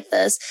themes like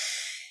this.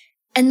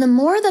 And the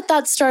more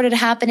that started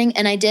happening,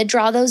 and I did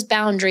draw those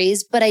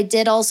boundaries, but I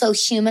did also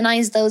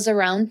humanize those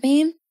around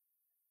me,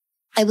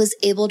 I was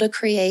able to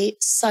create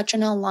such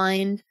an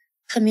aligned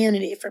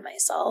community for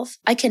myself.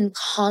 I can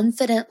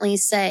confidently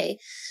say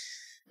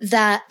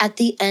that at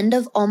the end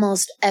of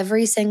almost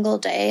every single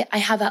day, I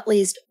have at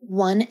least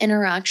one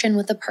interaction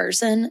with a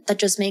person that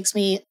just makes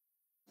me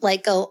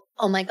like go,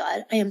 oh my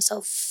God, I am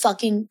so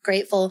fucking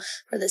grateful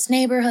for this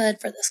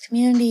neighborhood, for this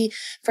community,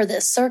 for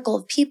this circle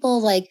of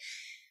people.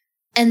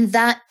 And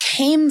that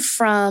came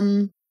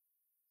from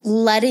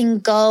letting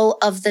go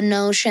of the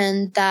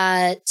notion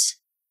that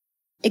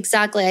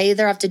exactly, I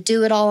either have to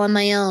do it all on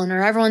my own,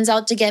 or everyone's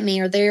out to get me,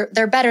 or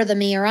they're better than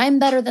me, or I'm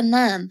better than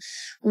them.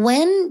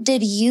 When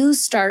did you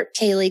start,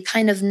 Kaylee,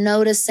 kind of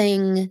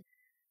noticing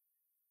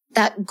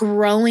that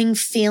growing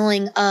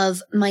feeling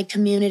of my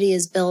community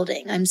is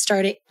building? I'm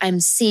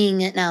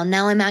seeing it now.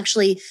 Now I'm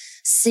actually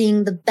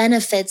seeing the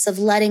benefits of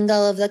letting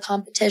go of the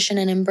competition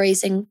and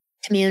embracing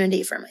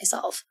community for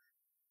myself.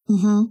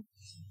 Mm-hmm.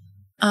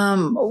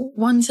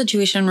 One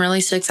situation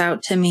really sticks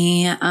out to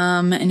me.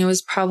 And it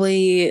was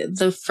probably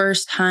the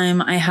first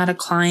time I had a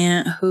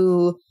client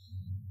who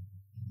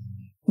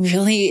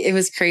really, it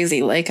was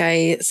crazy. Like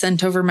I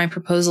sent over my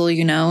proposal,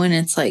 and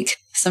it's like,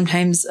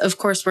 sometimes, of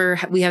course,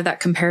 we have that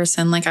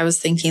comparison. Like I was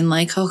thinking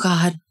like, oh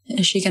God,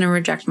 is she going to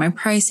reject my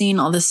pricing?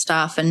 All this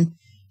stuff. And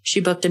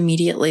she booked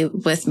immediately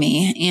with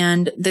me.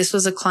 And this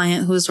was a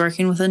client who was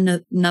working with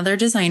another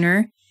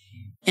designer.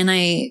 And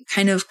I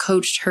kind of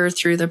coached her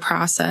through the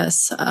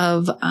process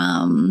of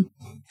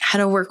how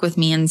to work with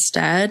me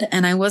instead.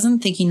 And I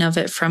wasn't thinking of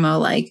it from a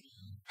like,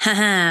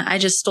 haha, I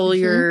just stole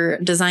your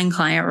design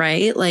client,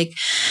 right? Like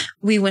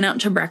we went out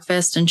to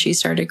breakfast and she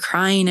started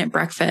crying at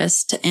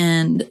breakfast.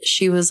 And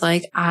she was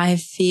like, I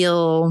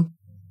feel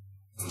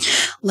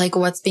like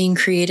what's being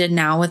created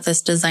now with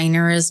this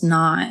designer does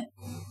not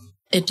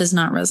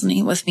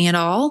resonate with me at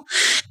all.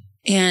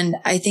 And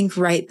I think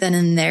right then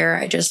and there,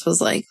 I just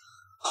was like,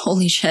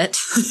 holy shit.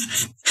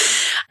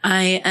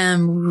 I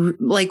am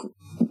like,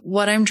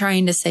 what I'm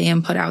trying to say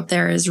and put out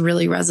there is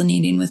really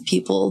resonating with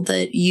people,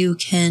 that you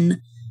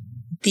can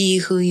be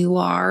who you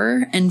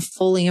are and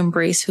fully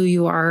embrace who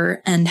you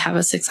are and have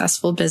a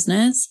successful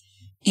business.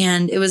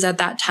 And it was at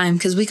that time,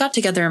 because we got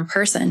together in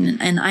person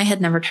and I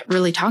had never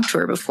really talked to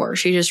her before.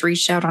 She just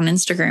reached out on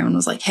Instagram and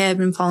was like, hey, I've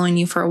been following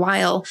you for a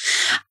while.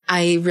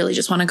 I really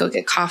just want to go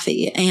get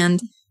coffee. And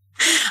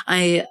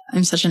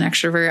I'm such an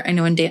extrovert. I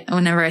know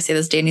whenever I say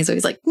this, Danny's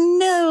always like,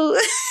 no.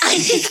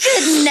 I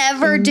could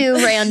never do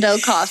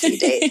rando coffee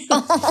date.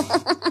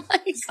 Oh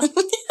my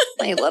God.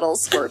 My little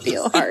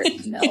Scorpio heart.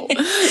 No.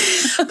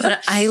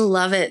 But I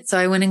love it. So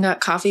I went and got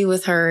coffee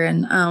with her,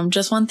 and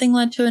just one thing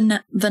led to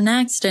the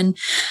next. And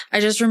I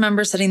just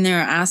remember sitting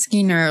there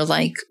asking her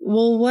like,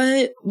 well,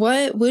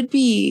 what would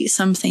be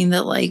something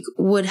that like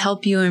would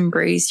help you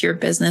embrace your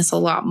business a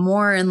lot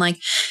more? And like,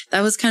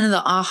 that was kind of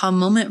the aha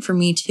moment for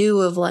me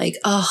too, of like,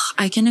 oh,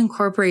 I can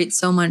incorporate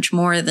so much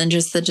more than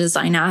just the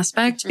design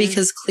aspect,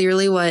 because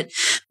clearly what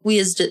we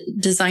as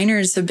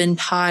designers have been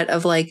taught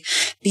of like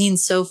being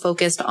so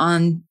focused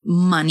on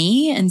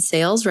money and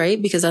sales,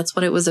 right? Because that's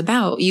what it was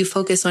about. You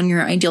focus on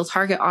your ideal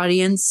target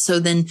audience, so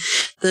then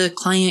the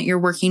client you're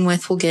working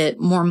with will get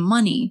more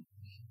money.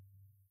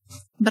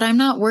 But I'm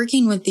not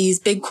working with these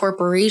big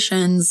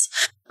corporations,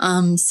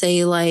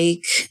 say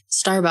like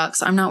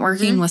Starbucks. I'm not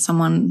working with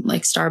someone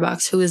like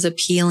Starbucks who is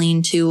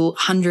appealing to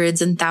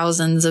hundreds and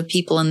thousands of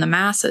people in the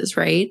masses,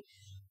 right?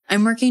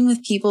 I'm working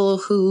with people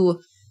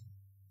who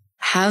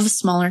have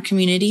smaller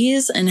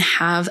communities and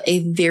have a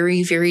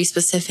very, very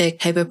specific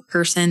type of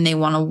person they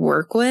want to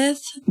work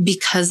with,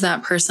 because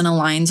that person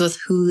aligns with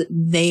who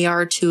they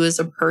are too as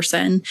a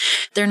person.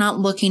 They're not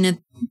looking at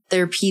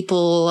their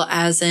people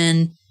as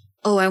in,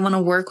 oh, I want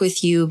to work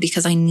with you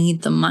because I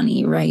need the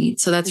money, right?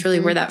 So that's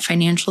really where that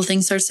financial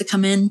thing starts to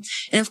come in.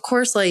 And of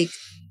course, like,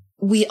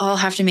 we all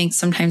have to make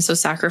sometimes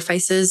those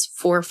sacrifices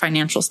for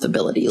financial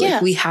stability.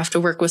 Like we have to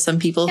work with some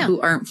people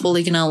who aren't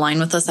fully going to align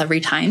with us every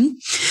time.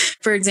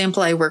 For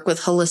example, I work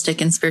with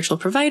holistic and spiritual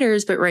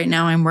providers, but right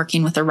now I'm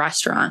working with a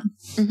restaurant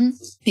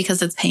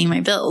because it's paying my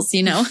bills,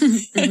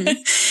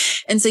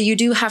 And so you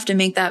do have to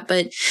make that,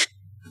 but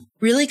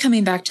really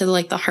coming back to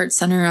like the heart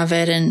center of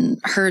it, and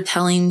her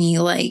telling me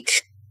like,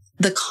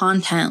 the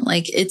content,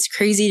 like it's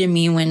crazy to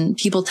me when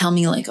people tell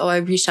me like, oh, I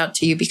reached out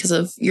to you because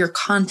of your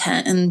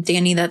content. And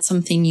Danny, that's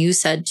something you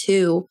said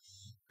too.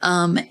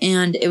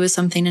 And it was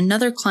something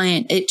another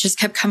client, it just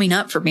kept coming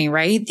up for me,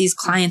 right? These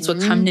clients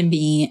would come to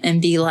me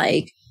and be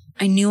like,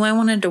 I knew I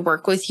wanted to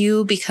work with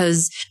you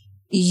because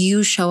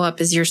you show up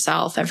as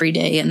yourself every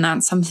day. And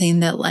that's something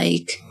that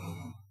like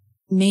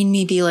made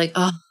me be like,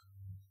 oh,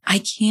 I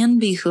can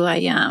be who I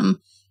am.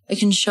 I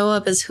can show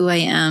up as who I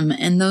am.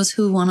 And those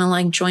who want to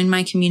like join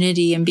my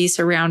community and be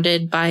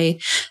surrounded by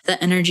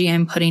the energy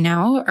I'm putting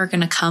out are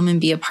going to come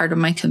and be a part of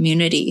my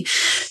community.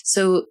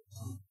 So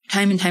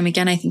time and time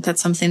again, I think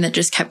that's something that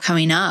just kept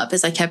coming up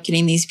as I kept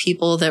getting these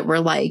people that were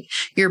like,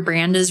 your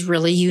brand is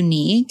really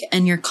unique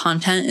and your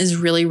content is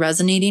really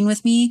resonating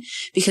with me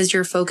because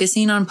you're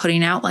focusing on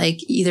putting out like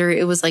either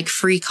it was like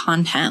free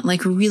content,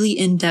 like really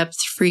in-depth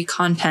free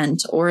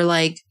content, or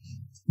like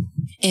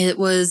it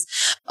was,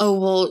 oh,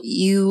 well,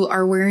 you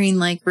are wearing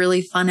like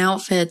really fun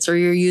outfits or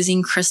you're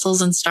using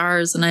crystals and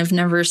stars. And I've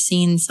never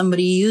seen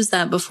somebody use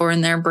that before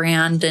in their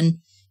brand and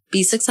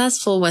be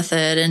successful with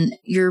it. And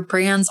your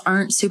brands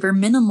aren't super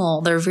minimal.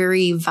 They're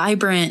very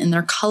vibrant and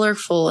they're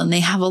colorful and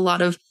they have a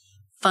lot of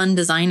fun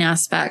design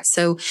aspects.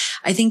 So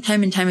I think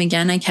time and time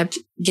again, I kept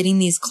getting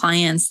these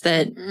clients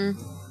that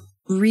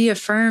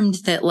reaffirmed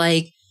that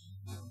like,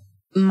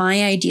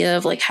 my idea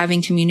of like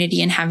having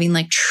community and having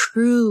like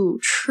true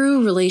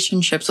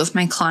relationships with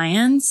my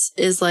clients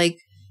is like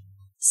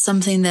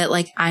something that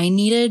like I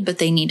needed, but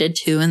they needed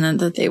too. And then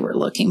that they were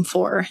looking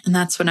for. And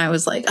that's when I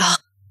was like, oh,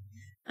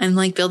 I'm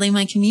like building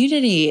my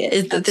community.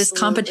 This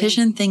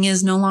competition thing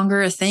is no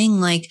longer a thing.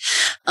 Like,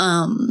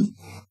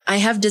 I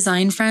have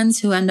design friends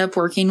who end up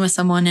working with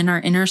someone in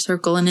our inner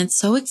circle. And it's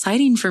so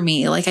exciting for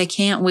me. Like, I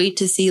can't wait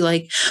to see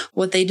like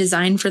what they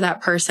designed for that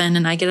person.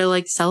 And I get to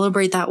like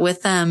celebrate that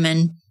with them.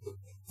 And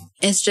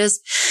it's just,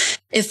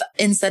 if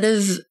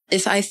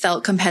I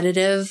felt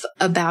competitive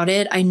about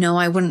it, I know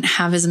I wouldn't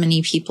have as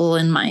many people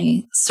in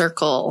my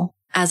circle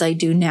as I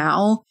do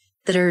now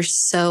that are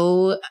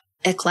so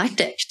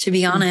eclectic, to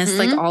be honest.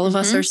 Like all of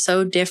us are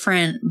so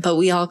different, but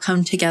we all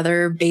come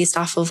together based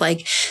off of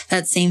like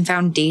that same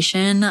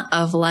foundation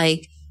of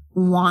like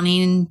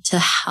wanting to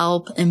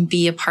help and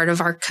be a part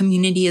of our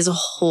community as a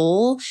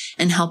whole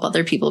and help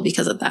other people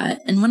because of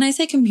that. And when I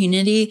say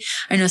community,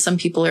 I know some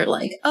people are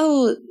like,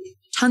 oh,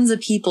 tons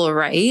of people,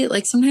 right?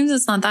 Like sometimes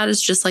it's not that.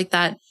 It's just like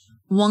that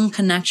one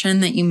connection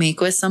that you make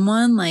with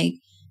someone. Like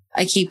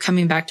I keep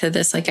coming back to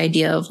this like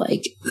idea of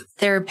like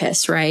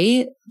therapists,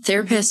 right?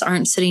 Therapists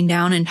aren't sitting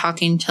down and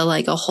talking to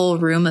like a whole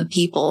room of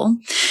people.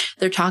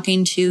 They're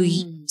talking to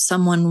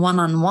someone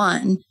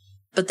one-on-one,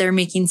 but they're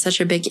making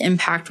such a big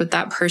impact with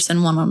that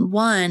person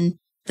one-on-one.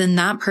 Then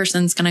that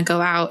person's going to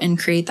go out and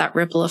create that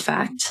ripple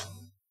effect.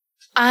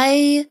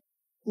 I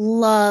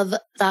love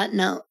that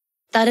note.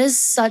 That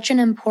is such an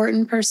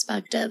important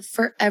perspective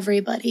for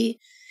everybody.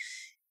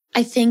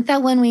 I think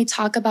that when we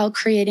talk about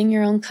creating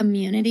your own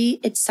community,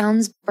 it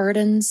sounds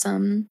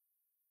burdensome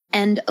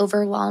and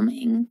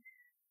overwhelming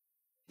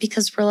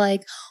because we're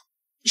like,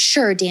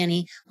 sure,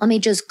 Danny, let me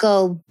just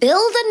go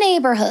build a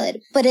neighborhood.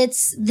 But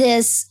it's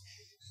this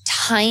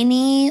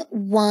tiny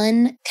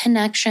one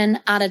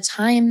connection at a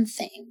time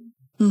thing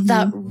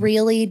that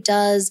really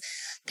does.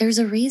 There's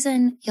a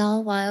reason,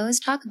 y'all, why I always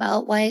talk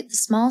about why the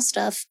small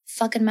stuff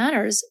fucking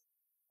matters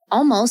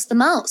almost the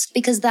most,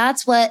 because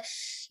that's what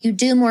you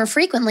do more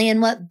frequently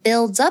and what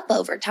builds up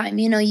over time.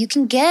 You know, you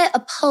can get a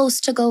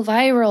post to go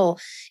viral.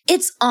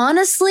 It's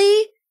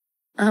honestly,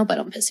 I hope I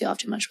don't piss you off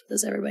too much with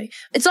this, everybody.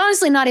 It's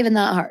honestly not even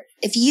that hard.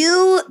 If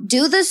you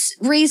do this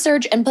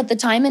research and put the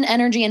time and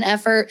energy and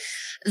effort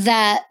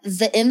that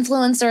the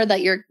influencer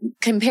that you're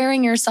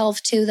comparing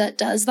yourself to that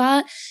does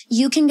that,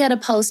 you can get a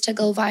post to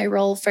go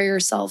viral for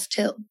yourself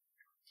too.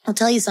 I'll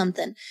tell you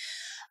something.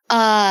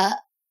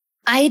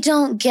 I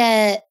don't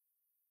get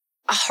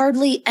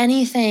hardly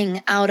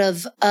anything out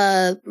of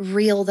a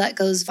reel that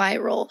goes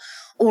viral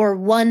or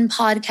one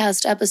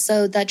podcast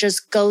episode that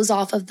just goes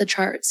off of the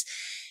charts.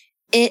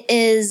 It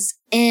is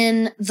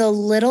in the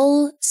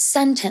little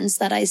sentence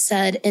that I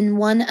said in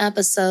one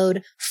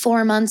episode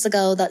 4 months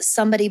ago that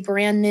somebody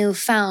brand new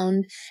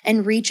found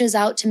and reaches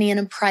out to me in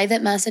a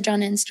private message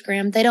on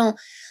Instagram. They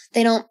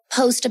don't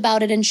post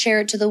about it and share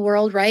it to the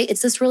world, right?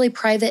 It's this really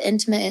private,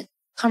 intimate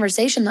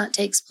conversation that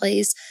takes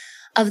place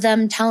of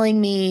them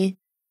telling me,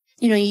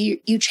 you know,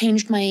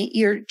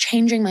 you're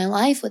changing my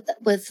life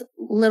with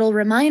little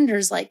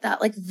reminders like that.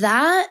 Like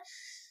that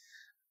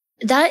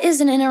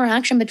is an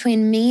interaction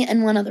between me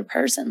and one other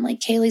person, like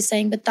Kaylee's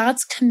saying, but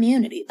that's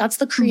community. That's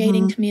the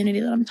creating community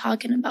that I'm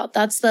talking about.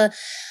 That's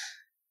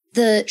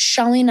the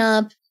showing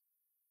up,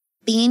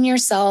 being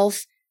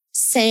yourself,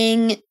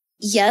 saying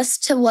yes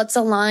to what's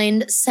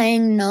aligned,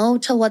 saying no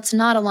to what's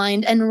not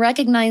aligned, and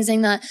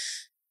recognizing that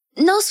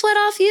no sweat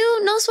off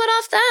you, no sweat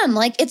off them.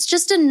 Like it's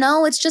just a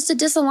no, it's just a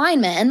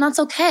disalignment, and that's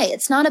okay.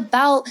 It's not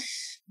about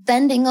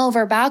bending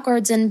over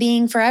backwards and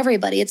being for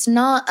everybody. It's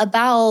not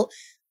about,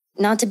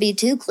 not to be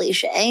too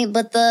cliche,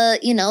 but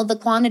the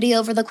quantity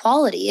over the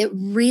quality. It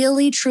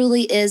really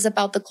truly is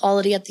about the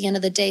quality at the end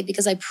of the day,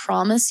 because I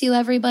promise you,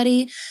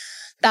 everybody,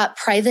 that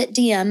private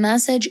DM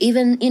message,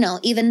 even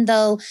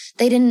though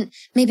they didn't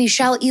maybe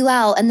shout you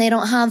out and they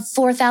don't have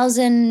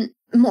 4,000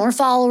 more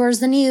followers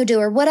than you do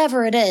or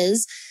whatever it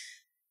is,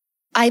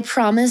 I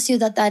promise you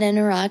that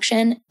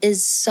interaction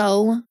is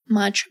so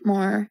much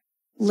more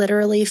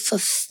literally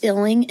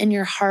fulfilling in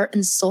your heart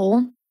and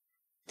soul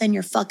then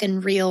you're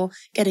fucking real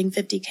getting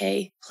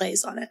 50K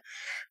plays on it.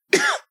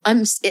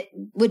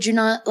 Would you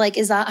not like,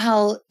 is that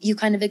how you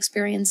kind of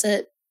experience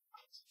it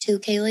too,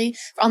 Kaylee?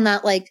 On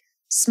that like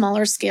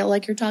smaller scale,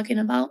 like you're talking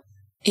about?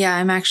 Yeah,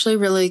 I'm actually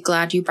really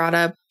glad you brought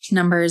up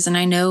numbers. And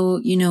I know,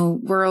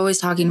 we're always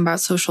talking about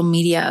social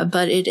media,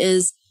 but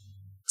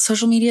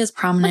social media is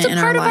prominent in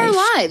our life. It's a part of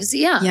our lives.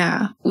 Yeah.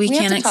 Yeah. We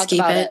can't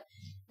escape it.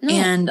 No.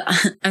 And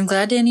I'm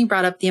glad Danny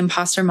brought up the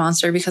imposter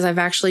monster because I've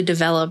actually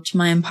developed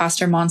my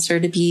imposter monster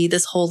to be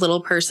this whole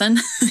little person.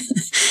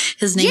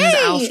 His name is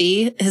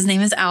Alfie. His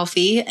name is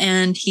Alfie,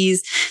 and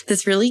he's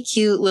this really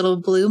cute little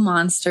blue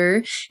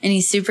monster, and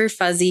he's super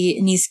fuzzy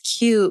and he's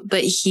cute,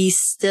 but he's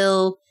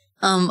still,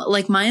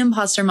 like my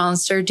imposter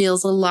monster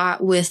deals a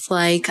lot with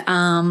like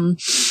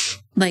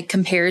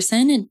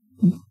comparison. It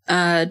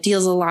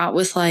deals a lot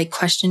with like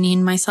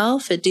questioning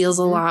myself. It deals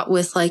a lot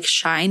with like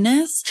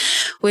shyness,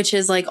 which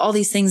is like all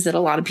these things that a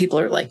lot of people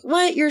are like,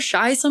 what? You're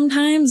shy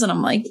sometimes? And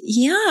I'm like,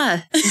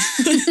 yeah.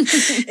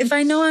 If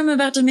I know I'm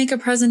about to make a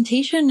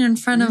presentation in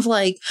front of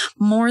like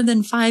more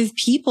than 5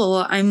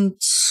 people, I'm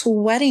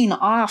sweating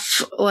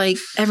off like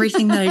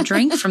everything that I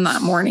drank from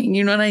that morning.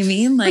 You know what I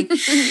mean? Like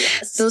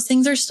yes. Those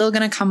things are still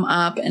going to come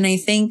up. And I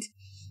think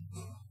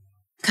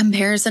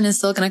comparison is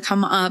still going to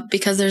come up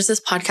because there's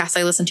this podcast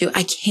I listen to.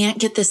 I can't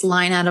get this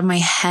line out of my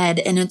head,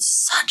 and it's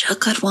such a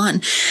good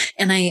one.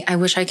 And I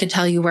wish I could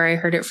tell you where I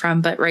heard it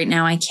from, but right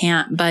now I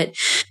can't. But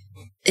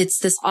it's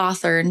this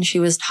author, and she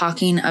was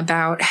talking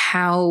about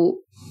how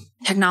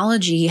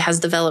technology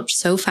has developed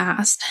so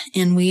fast,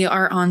 and we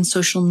are on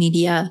social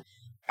media.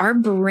 Our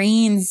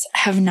brains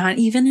have not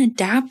even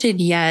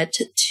adapted yet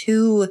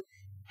to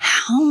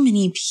how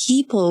many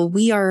people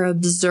we are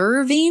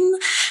observing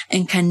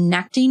and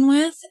connecting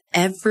with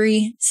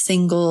every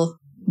single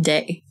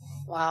day.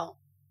 Wow.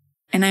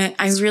 And I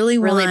really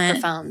want,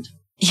 profound.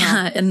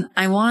 Yeah. Wow. And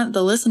I want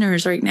the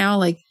listeners right now,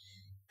 like,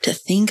 to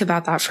think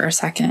about that for a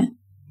second.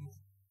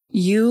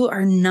 You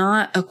are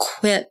not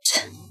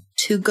equipped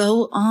to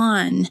go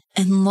on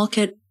and look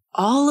at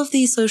all of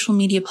these social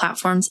media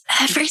platforms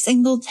every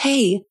single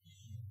day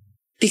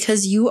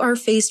because you are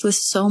faced with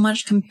so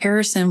much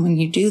comparison when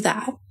you do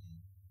that.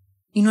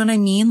 You know what I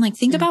mean? Like,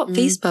 think about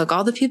Facebook,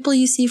 all the people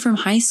you see from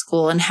high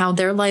school and how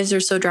their lives are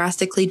so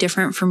drastically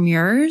different from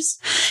yours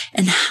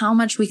and how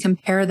much we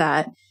compare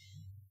that.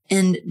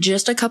 And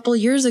just a couple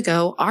years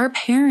ago, our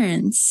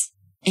parents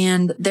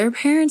and their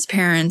parents'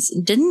 parents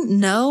didn't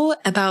know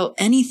about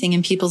anything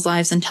in people's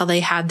lives until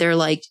they had their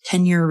like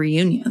 10-year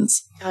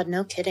reunions. God,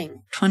 no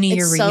kidding.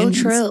 20-year reunions.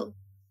 So true.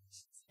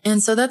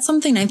 And so that's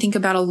something I think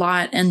about a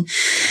lot. And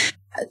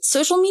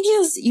social media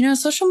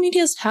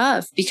is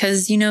tough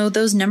because,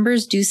 those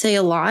numbers do say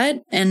a lot.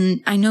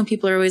 And I know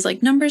people are always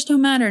like, numbers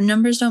don't matter.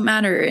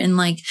 And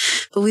like,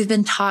 but we've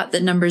been taught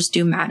that numbers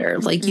do matter.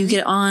 Like you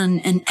get on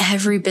and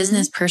every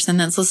business person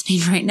that's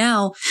listening right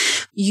now,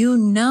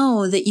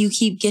 that you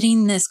keep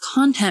getting this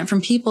content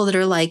from people that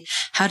are like,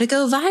 how to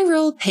go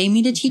viral, pay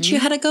me to teach you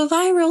how to go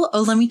viral.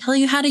 Oh, let me tell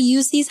you how to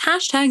use these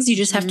hashtags. You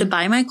just have to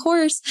buy my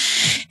course.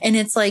 And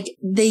it's like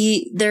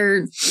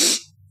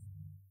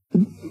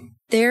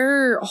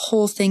their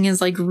whole thing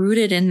is like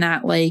rooted in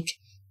that, like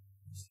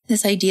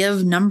this idea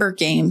of number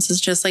games is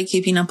just like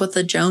keeping up with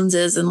the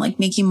Joneses and like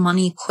making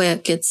money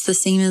quick. It's the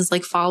same as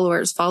like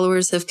followers.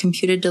 Followers have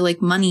computed to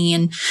like money,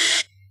 and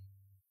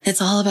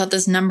it's all about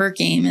this number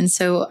game. And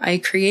so I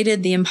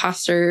created the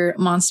imposter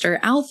monster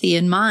Alfie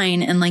in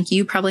mine. And like,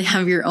 you probably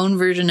have your own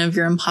version of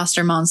your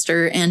imposter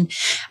monster. And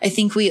I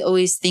think we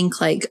always think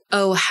like,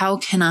 oh, how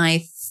can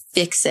I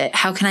fix it?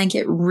 How can I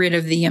get rid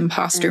of the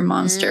imposter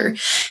monster?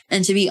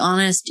 And to be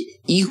honest,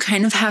 you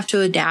kind of have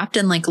to adapt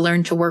and like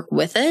learn to work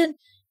with it.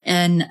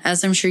 And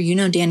as I'm sure you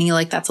know, Danny,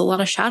 like that's a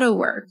lot of shadow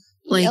work.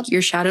 Like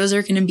your shadows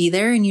are going to be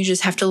there and you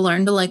just have to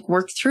learn to like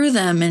work through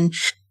them. And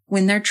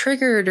when they're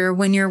triggered or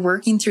when you're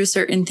working through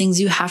certain things,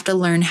 you have to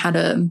learn how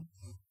to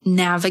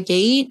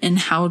navigate and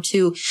how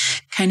to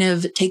kind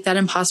of take that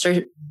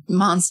imposter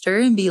monster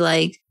and be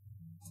like,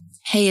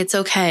 hey, it's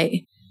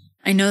okay.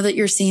 I know that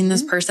you're seeing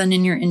this person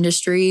in your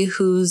industry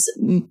who's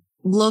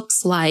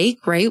looks like,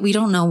 right? We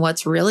don't know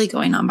what's really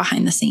going on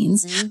behind the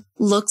scenes.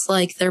 Looks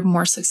like they're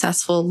more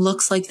successful,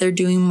 looks like they're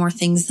doing more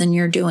things than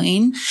you're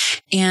doing.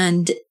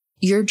 And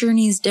your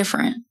journey is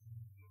different.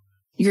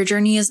 Your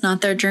journey is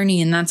not their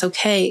journey, and that's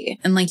okay.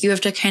 And like, you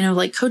have to kind of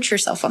like coach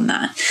yourself on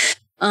that.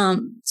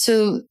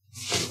 So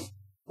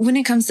when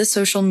it comes to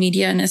social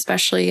media, and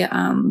especially,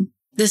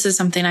 this is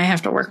something I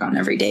have to work on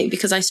every day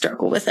because I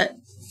struggle with it,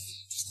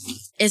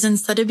 is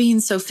instead of being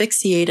so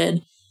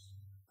fixated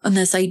on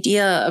this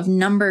idea of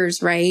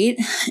numbers, right?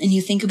 And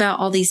you think about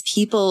all these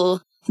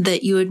people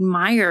that you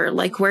admire,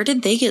 like, where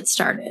did they get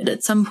started?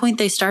 At some point,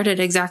 they started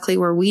exactly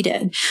where we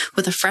did,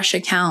 with a fresh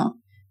account,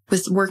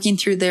 with working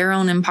through their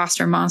own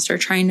imposter monster,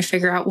 trying to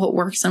figure out what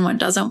works and what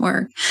doesn't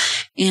work.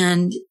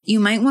 And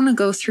you might want to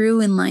go through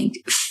and like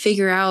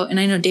figure out, and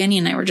I know Danny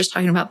and I were just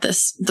talking about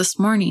this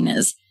morning,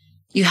 is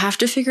you have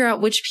to figure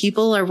out which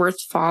people are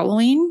worth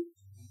following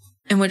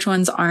and which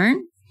ones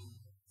aren't.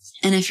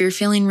 And if you're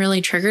feeling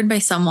really triggered by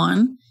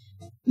someone,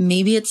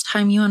 maybe it's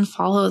time you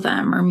unfollow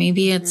them, or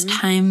maybe it's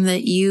time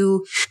that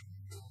you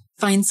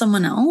find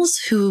someone else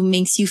who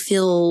makes you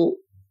feel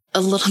a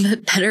little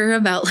bit better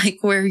about like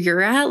where you're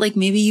at. Like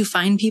maybe you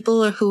find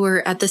people who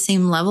are at the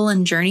same level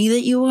and journey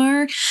that you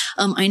are.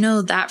 I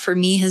know that for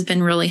me has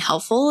been really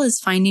helpful,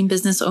 is finding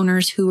business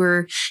owners who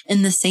are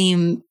in the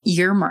same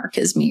year mark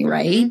as me,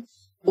 right?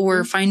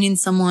 Or finding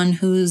someone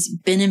who's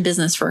been in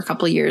business for a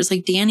couple of years.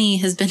 Like Danny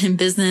has been in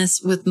business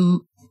with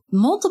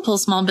multiple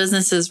small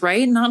businesses,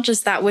 right? Not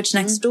just that Witch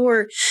Next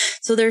Door.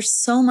 So there's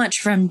so much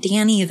from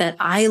Danny that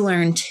I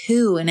learned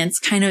too. And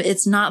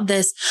it's not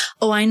this,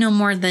 oh, I know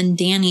more than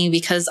Danny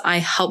because I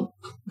help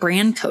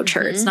brand coach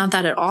her. It's not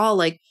that at all.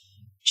 Like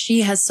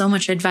she has so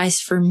much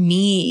advice for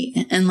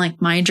me and like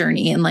my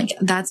journey. And like,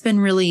 that's been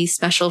really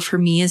special for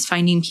me, is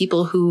finding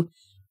people who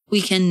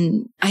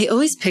I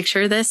always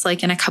picture this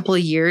like in a couple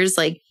of years,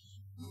 like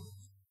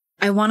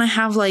I want to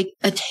have like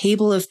a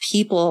table of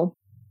people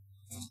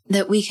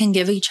that we can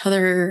give each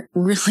other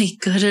really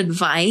good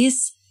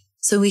advice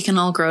so we can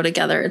all grow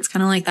together. It's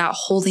kind of like that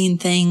holding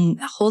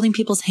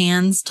people's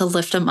hands to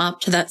lift them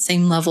up to that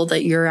same level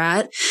that you're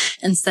at,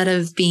 instead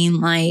of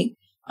being like,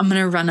 I'm going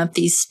to run up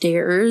these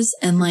stairs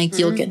and like,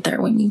 you'll get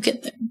there when you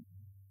get there.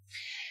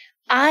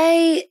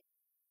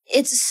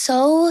 It's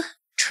so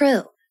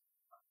true,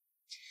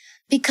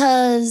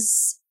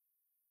 because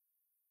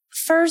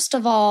first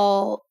of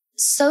all,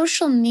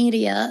 social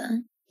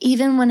media,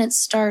 even when it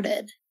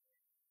started,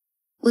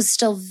 was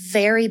still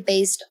very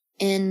based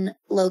in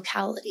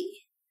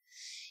locality.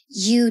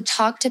 You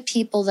talk to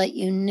people that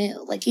you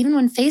knew. Like even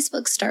when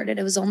Facebook started,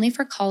 it was only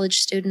for college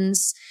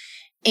students.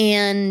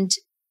 And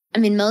I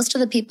mean, most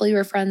of the people you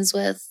were friends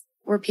with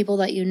were people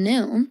that you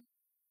knew.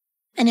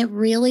 And it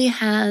really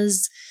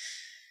has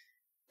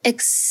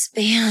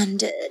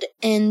expanded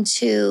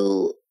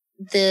into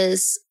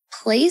this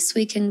place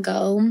we can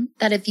go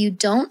that if you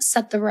don't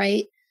set the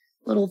right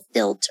little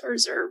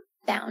filters or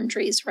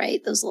boundaries, right?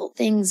 Those little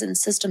things and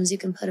systems you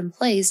can put in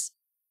place,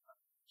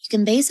 you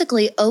can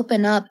basically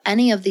open up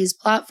any of these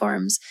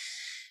platforms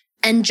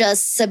and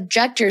just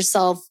subject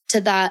yourself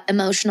to that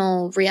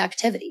emotional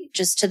reactivity,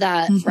 just to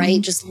that, right?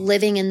 Just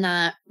living in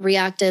that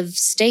reactive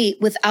state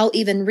without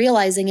even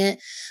realizing it,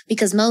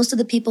 because most of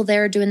the people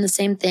there are doing the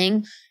same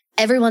thing.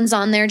 Everyone's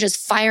on there just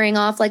firing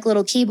off like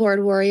little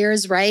keyboard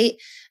warriors, right?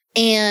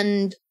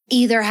 And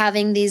either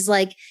having these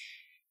like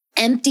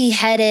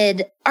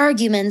empty-headed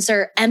arguments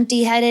or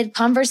empty-headed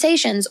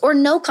conversations, or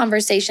no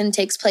conversation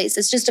takes place.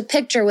 It's just a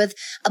picture with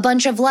a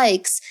bunch of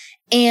likes.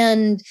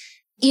 And,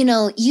 you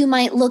know, you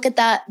might look at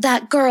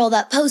that girl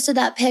that posted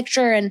that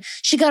picture and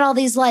she got all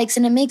these likes,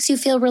 and it makes you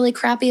feel really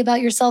crappy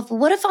about yourself. But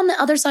what if on the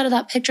other side of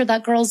that picture,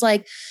 that girl's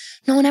like,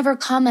 no one ever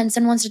comments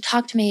and wants to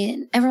talk to me,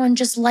 and everyone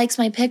just likes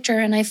my picture,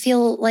 and I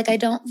feel like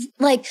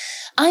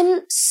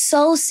I'm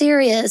so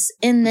serious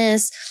in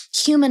this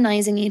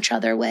humanizing each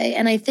other way.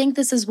 And I think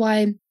this is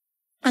why,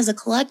 as a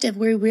collective,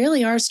 we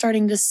really are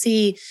starting to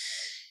see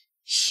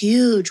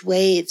huge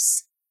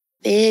waves,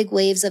 big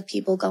waves of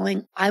people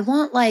going, I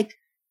want like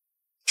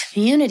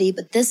community,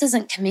 but this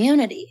isn't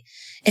community.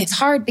 It's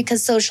hard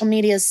because social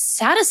media has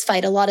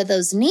satisfied a lot of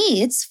those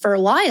needs for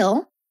a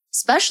while,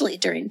 especially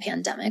during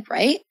pandemic,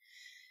 right?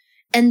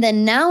 And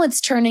then now it's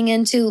turning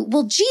into,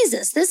 well,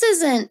 Jesus, this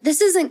isn't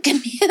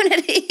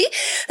community.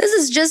 This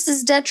is just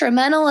as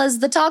detrimental as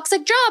the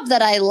toxic job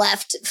that I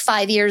left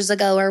 5 years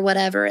ago or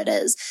whatever it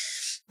is.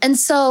 And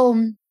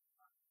so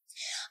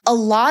a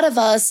lot of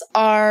us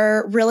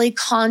are really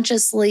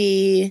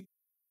consciously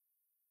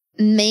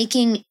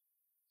making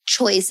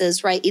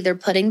choices, right? Either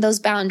putting those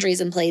boundaries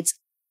in place,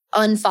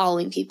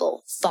 unfollowing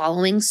people,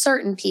 following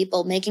certain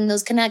people, making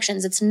those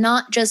connections. It's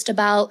not just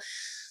about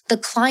the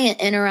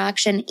client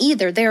interaction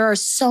either. There are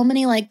so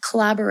many like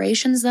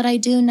collaborations that I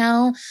do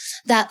now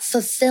that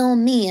fulfill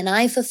me and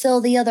I fulfill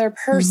the other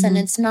person.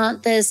 It's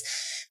not this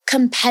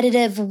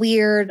competitive,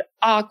 weird,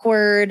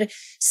 awkward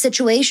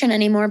situation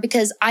anymore,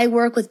 because I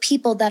work with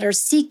people that are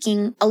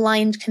seeking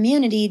aligned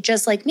community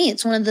just like me.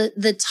 It's one of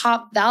the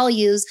top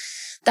values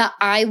that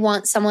I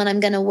want someone I'm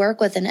going to work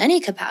with in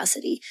any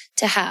capacity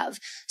to have.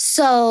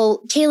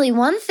 So, Kaylee,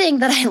 one thing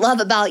that I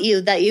love about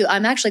you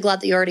I'm actually glad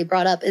that you already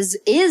brought up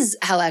is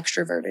how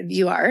extroverted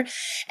you are.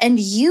 And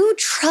you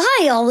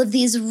try all of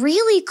these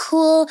really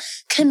cool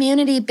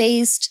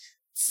community-based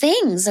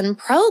things and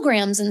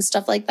programs and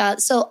stuff like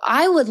that. So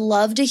I would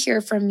love to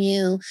hear from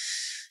you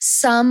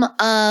some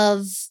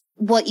of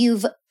what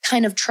you've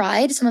kind of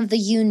tried, some of the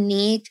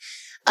unique,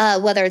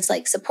 whether it's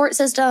like support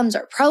systems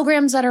or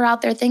programs that are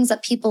out there, things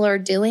that people are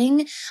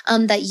doing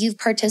that you've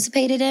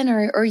participated in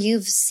or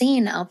you've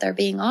seen out there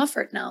being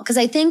offered now. Because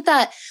I think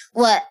that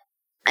what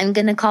I'm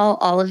going to call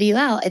all of you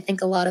out, I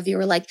think a lot of you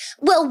are like,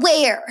 well,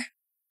 where?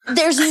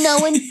 There's no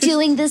one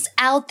doing this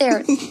out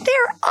there.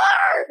 There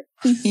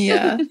are.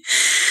 Yeah.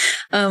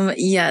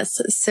 Yes.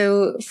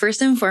 So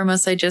first and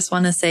foremost, I just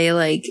want to say,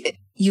 like,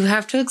 you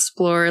have to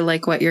explore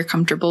like what you're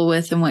comfortable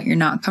with and what you're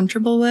not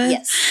comfortable with.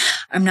 Yes.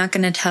 I'm not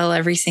going to tell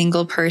every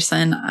single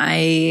person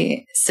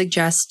I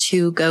suggest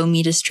to go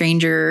meet a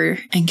stranger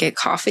and get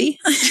coffee.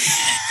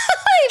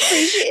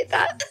 appreciate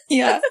that.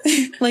 Yeah.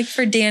 Like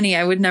for Danny,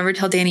 I would never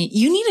tell Danny,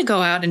 you need to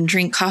go out and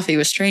drink coffee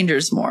with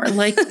strangers more.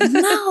 Like,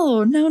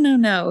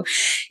 no.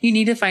 You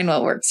need to find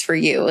what works for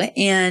you.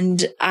 And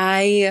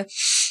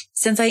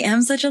since I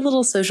am such a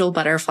little social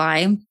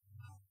butterfly,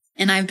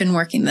 and I've been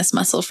working this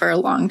muscle for a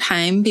long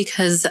time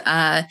because,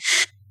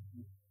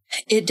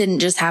 it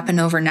didn't just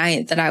happen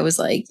overnight that I was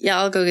like, yeah,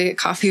 I'll go get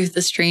coffee with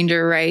a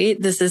stranger, right?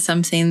 This is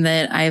something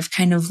that I've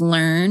kind of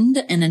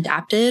learned and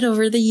adapted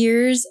over the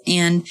years.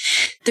 And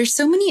there's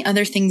so many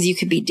other things you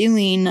could be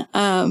doing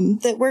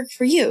that work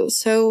for you.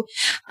 So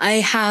I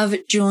have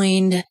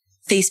joined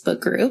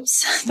Facebook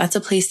groups. That's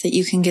a place that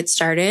you can get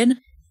started.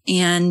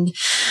 And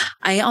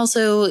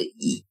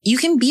you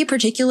can be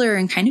particular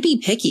and kind of be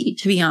picky,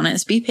 to be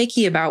honest. Be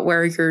picky about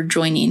where you're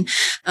joining.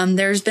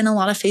 There's been a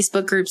lot of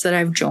Facebook groups that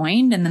I've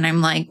joined and then I'm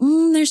like,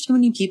 there's too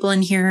many people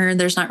in here.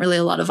 There's not really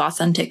a lot of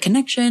authentic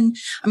connection.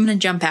 I'm going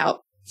to jump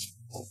out.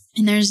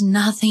 And there's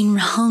nothing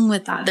wrong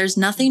with that. There's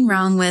nothing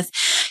wrong with,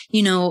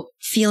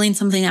 feeling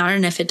something out.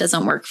 And if it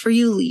doesn't work for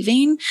you,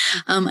 leaving.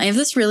 I have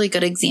this really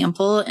good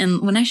example.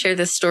 And when I share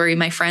this story,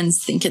 my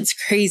friends think it's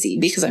crazy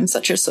because I'm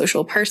such a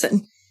social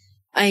person.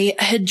 I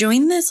had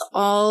joined this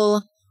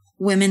all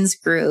women's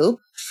group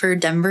for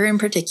Denver in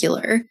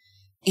particular,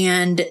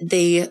 and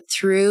they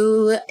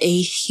threw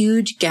a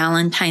huge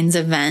Galentine's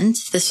event.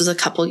 This was a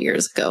couple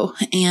years ago.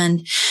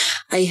 And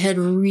I had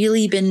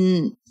really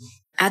been,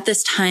 at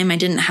this time, I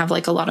didn't have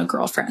like a lot of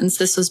girlfriends.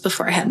 This was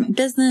before I had my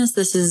business.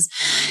 This is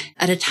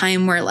at a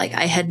time where like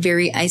I had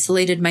very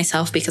isolated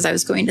myself because I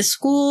was going to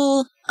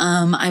school.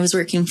 I was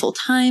working full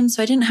time.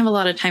 So I didn't have a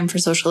lot of time for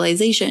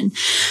socialization.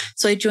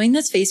 So I joined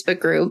this Facebook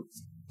group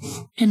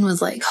and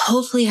was like,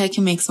 hopefully I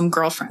can make some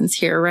girlfriends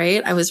here,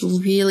 right? I was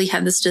really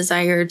had this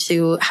desire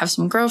to have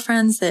some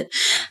girlfriends that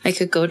I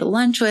could go to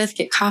lunch with,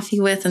 get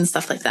coffee with and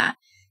stuff like that.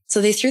 So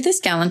they threw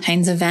this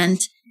Galentine's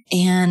event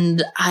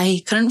and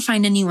I couldn't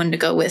find anyone to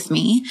go with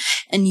me.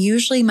 And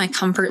usually my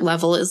comfort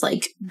level is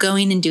like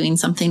going and doing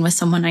something with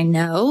someone I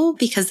know,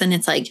 because then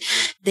it's like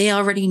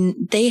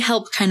they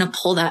help kind of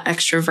pull that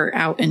extrovert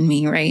out in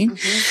me, right?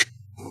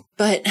 Mm-hmm.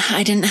 But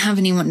I didn't have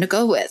anyone to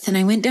go with. And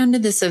I went down to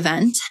this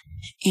event.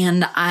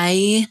 And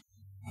I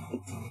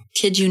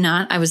kid you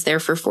not, I was there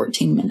for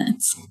 14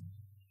 minutes.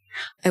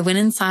 I went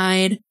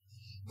inside.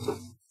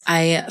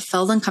 I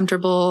felt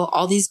uncomfortable.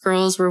 All these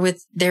girls were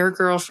with their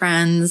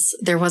girlfriends.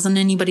 There wasn't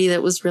anybody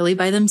that was really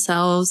by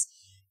themselves.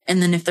 And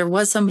then if there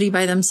was somebody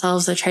by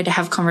themselves, I tried to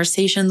have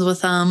conversations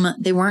with them.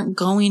 They weren't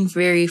going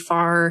very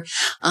far.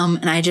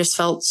 And I just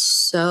felt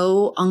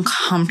so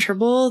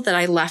uncomfortable that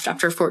I left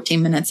after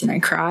 14 minutes and I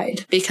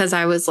cried because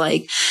I was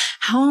like,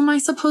 how am I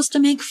supposed to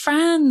make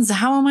friends?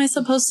 How am I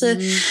supposed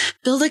to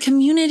build a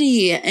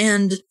community?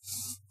 And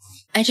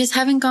I just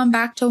haven't gone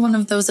back to one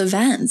of those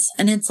events.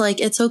 And it's like,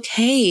 it's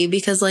okay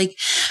because like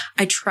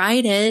I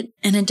tried it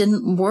and it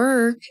didn't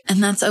work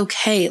and that's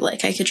okay.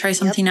 Like I could try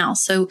something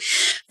else. So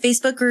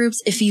Facebook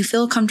groups, if you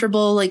feel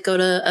comfortable, like go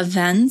to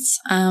events,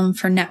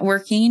 for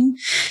networking.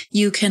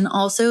 You can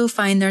also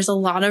find there's a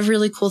lot of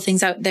really cool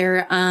things out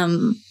there.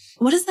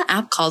 What is the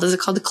app called? Is it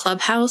called the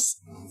Clubhouse?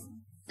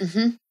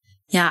 Mm-hmm.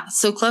 Yeah.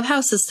 So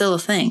Clubhouse is still a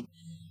thing.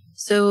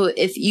 So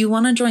if you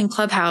want to join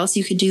Clubhouse,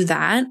 you could do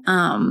that.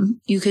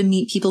 You could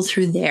meet people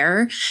through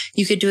there.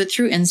 You could do it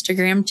through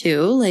Instagram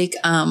too. Like,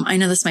 I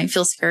know this might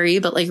feel scary,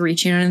 but like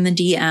reaching out in the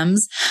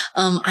DMs.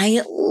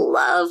 I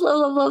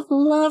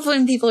love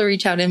when people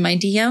reach out in my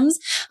DMs.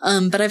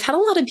 But I've had a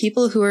lot of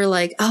people who are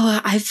like,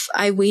 oh,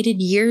 I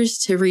waited years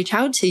to reach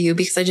out to you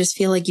because I just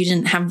feel like you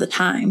didn't have the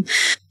time.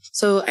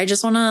 So I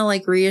just want to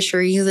like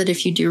reassure you that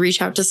if you do reach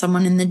out to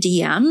someone in the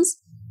DMs,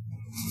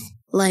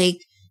 like,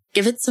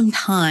 give it some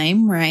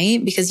time,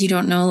 right? Because you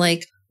don't know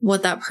like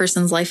what that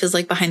person's life is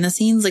like behind the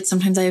scenes. Like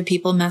sometimes I have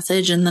people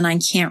message and then I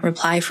can't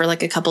reply for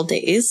like a couple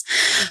days,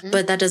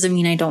 but that doesn't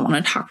mean I don't want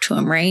to talk to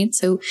them, right?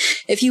 So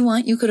if you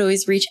want, you could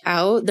always reach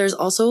out. There's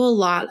also a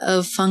lot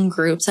of fun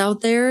groups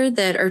out there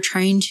that are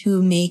trying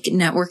to make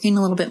networking a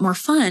little bit more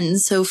fun.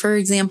 So for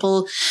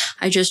example,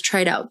 I just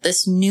tried out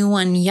this new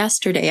one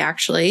yesterday,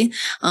 actually.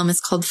 It's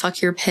called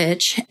Fuck Your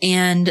Pitch.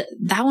 And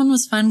that one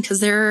was fun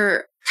because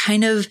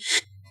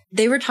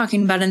they were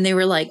talking about it and they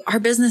were like, our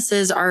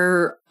businesses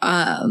are,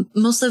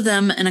 most of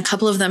them and a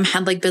couple of them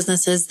had like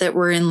businesses that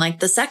were in like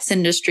the sex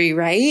industry,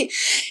 right?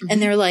 Mm-hmm. And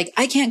they're like,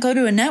 I can't go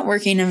to a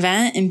networking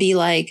event and be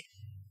like,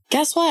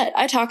 guess what?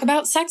 I talk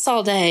about sex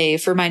all day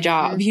for my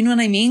job. Mm-hmm. You know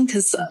what I mean?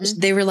 Cause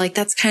they were like,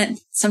 that's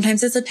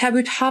sometimes it's a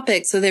taboo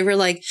topic. So they were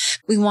like,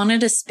 we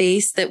wanted a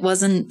space that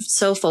wasn't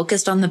so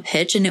focused on the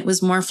pitch and it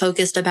was more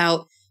focused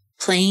about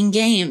playing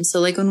games. So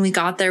like when we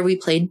got there, we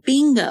played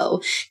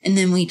bingo and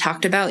then we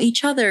talked about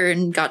each other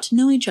and got to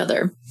know each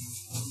other.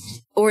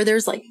 or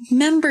there's like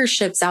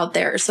memberships out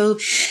there. So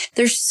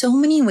there's so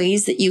many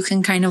ways that you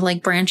can kind of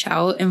like branch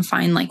out and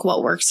find like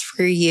what works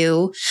for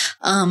you.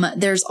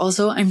 There's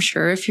also, I'm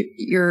sure if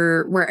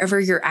you're wherever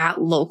you're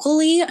at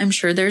locally, I'm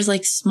sure there's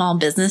like small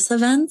business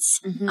events,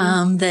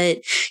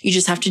 that you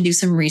just have to do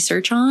some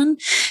research on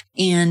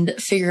and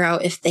figure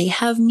out if they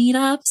have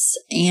meetups.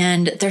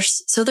 And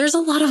there's a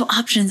lot of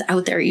options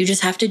out there. You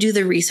just have to do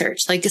the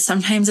research. Like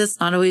sometimes it's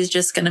not always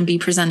just going to be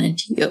presented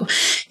to you.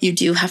 You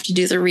do have to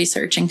do the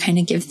research and kind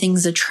of give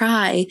things a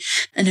try.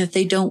 And if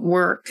they don't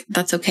work,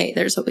 that's okay.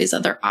 There's always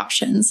other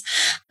options.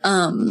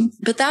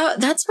 But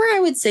that's where I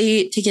would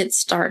say to get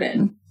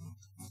started.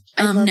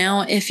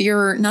 Now, if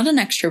you're not an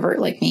extrovert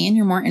like me and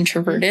you're more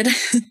introverted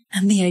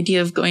and the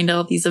idea of going to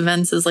all these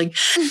events is like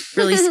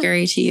really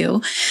scary to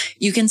you,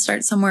 you can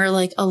start somewhere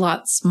like a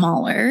lot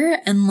smaller.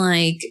 And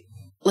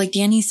like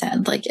Danny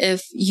said, like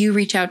if you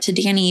reach out to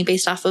Danny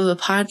based off of a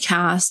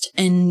podcast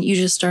and you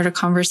just start a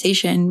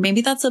conversation,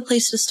 maybe that's a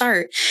place to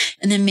start.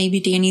 And then maybe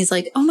Danny's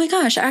like, oh my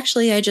gosh,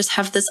 actually, I just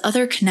have this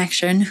other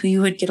connection who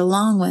you would get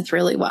along with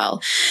really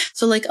well.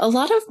 So like a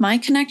lot of my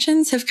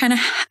connections have kind of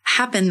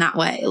happened that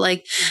way.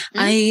 Like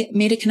I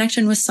made a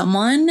connection with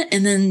someone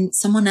and then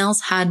someone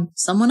else had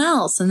someone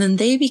else and then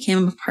they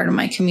became a part of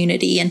my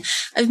community. And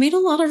I've made a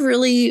lot of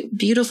really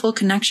beautiful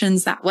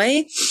connections that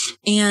way.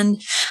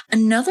 And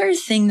another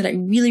thing that I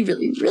really,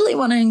 really, really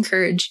want to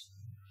encourage,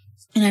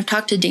 and I've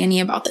talked to Danny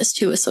about this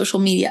too, is social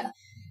media.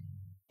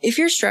 If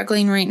you're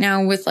struggling right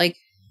now with like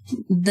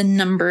the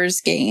numbers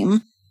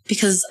game,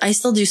 because I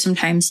still do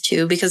sometimes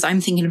too, because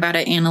I'm thinking about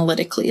it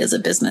analytically as a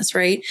business,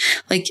 right?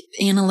 Like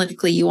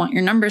analytically, you want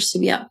your numbers to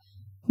be up,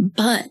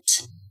 but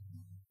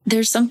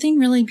there's something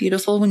really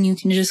beautiful when you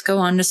can just go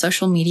onto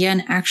social media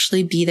and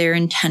actually be there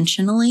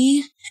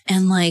intentionally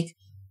and like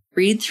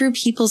read through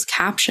people's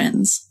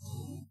captions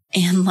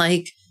and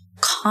like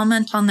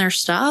comment on their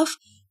stuff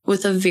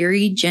with a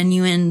very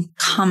genuine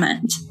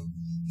comment.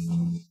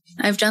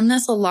 I've done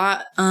this a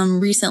lot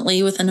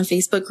recently within a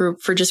Facebook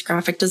group for just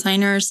graphic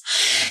designers.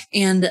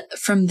 And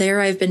from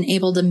there, I've been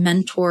able to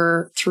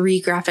mentor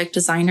 3 graphic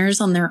designers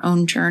on their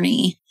own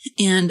journey.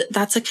 And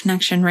that's a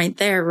connection right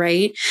there,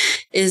 right?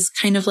 Is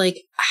kind of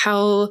like,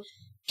 how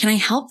can I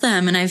help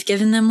them? And I've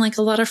given them like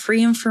a lot of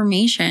free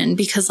information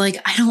because like,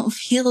 I don't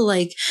feel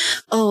like,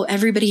 oh,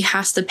 everybody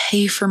has to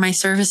pay for my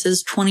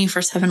services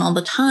 24/7 all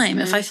the time.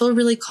 If I feel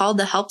really called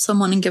to help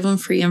someone and give them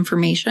free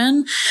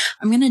information,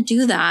 I'm going to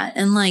do that.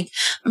 And like,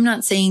 I'm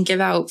not saying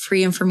give out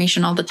free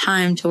information all the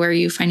time to where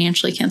you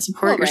financially can't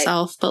support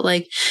yourself, but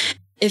like,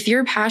 if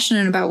you're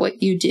passionate about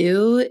what you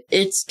do,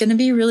 it's going to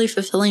be really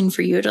fulfilling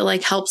for you to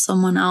like help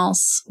someone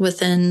else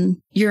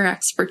within your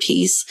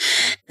expertise.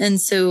 And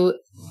so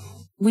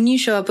when you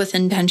show up with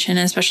intention,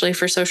 especially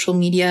for social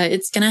media,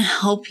 it's going to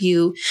help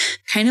you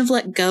kind of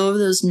let go of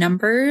those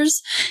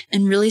numbers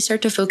and really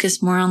start to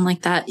focus more on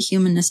like that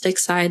humanistic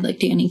side. Like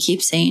Danny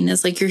keeps saying,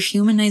 is like you're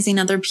humanizing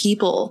other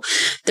people.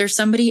 There's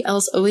somebody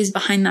else always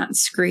behind that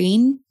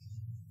screen.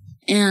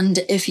 And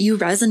if you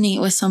resonate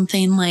with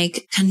something,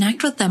 like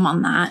connect with them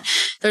on that.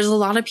 There's a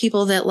lot of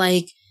people that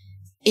like,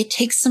 it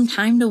takes some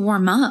time to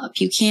warm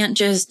up. You can't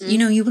just,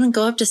 you wouldn't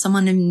go up to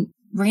someone and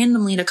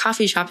randomly at a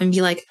coffee shop and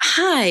be like,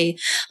 hi,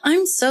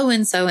 I'm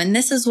so-and-so, and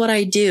this is what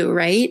I do,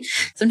 right?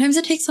 Sometimes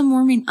it takes some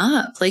warming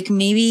up. Like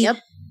maybe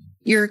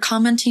you're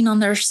commenting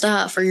on their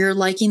stuff or you're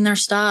liking their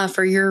stuff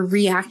or you're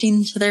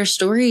reacting to their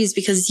stories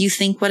because you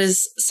think what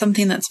is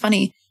something that's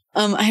funny.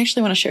 I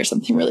actually want to share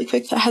something really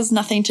quick that has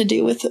nothing to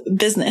do with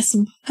business,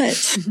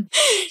 but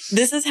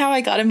this is how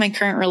I got in my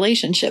current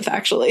relationship,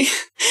 actually.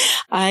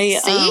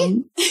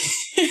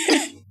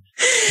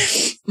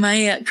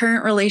 My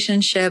current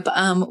relationship,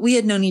 we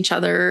had known each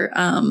other,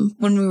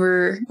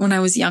 when I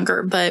was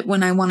younger, but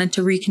when I wanted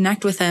to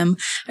reconnect with him,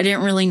 I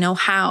didn't really know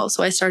how.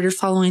 So I started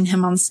following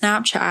him on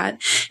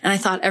Snapchat and I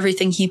thought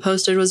everything he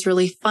posted was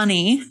really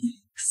funny.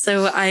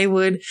 So I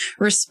would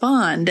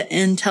respond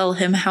and tell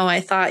him how I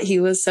thought he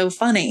was so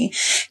funny.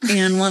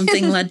 And one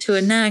thing led to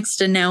a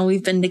next. And now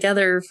we've been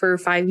together for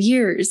 5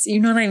 years. You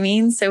know what I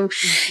mean? So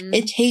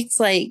it takes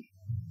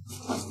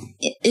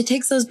it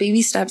takes those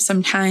baby steps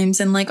sometimes.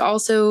 And like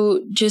also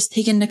just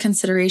take into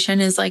consideration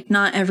is like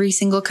not every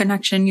single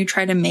connection you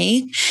try to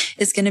make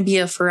is going to be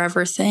a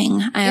forever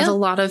thing. I have a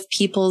lot of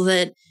people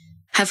that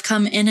have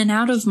come in and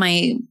out of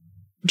my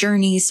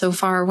journey so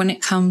far when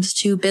it comes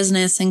to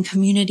business and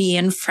community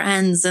and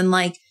friends. And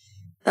like,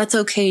 that's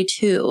okay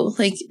too.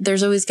 Like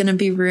there's always going to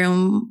be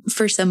room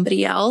for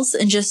somebody else.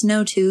 And just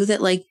know too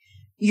that like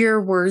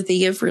you're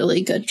worthy of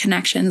really good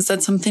connections.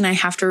 That's something I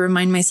have to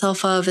remind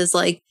myself of is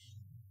like,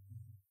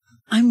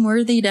 I'm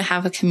worthy to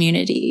have a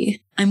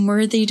community. I'm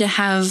worthy to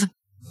have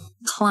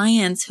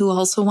clients who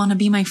also want to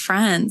be my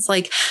friends.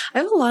 Like I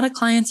have a lot of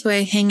clients who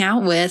I hang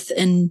out with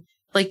and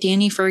like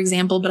Danny, for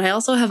example, but I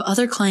also have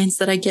other clients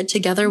that I get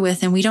together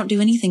with and we don't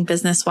do anything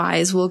business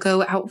wise. We'll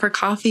go out for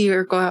coffee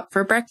or go out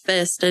for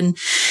breakfast. And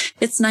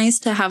it's nice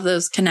to have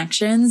those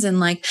connections. And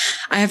like,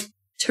 I have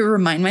to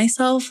remind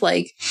myself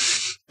like,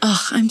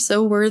 oh, I'm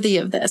so worthy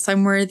of this.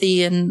 I'm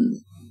worthy.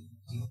 And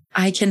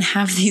I can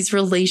have these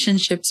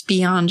relationships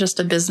beyond just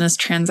a business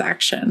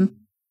transaction.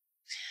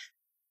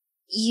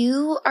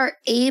 You are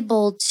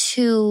able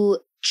to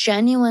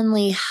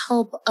genuinely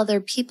help other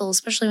people,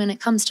 especially when it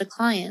comes to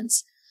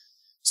clients,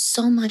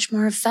 so much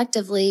more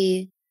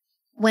effectively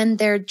when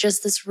they're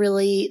just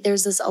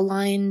there's this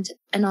aligned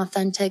and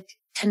authentic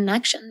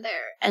connection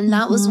there. And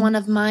that was one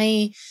of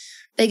my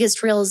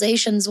biggest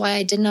realizations why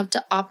I didn't have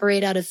to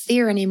operate out of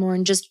fear anymore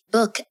and just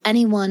book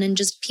anyone and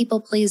just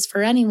people please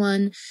for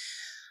anyone.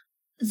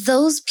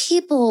 Those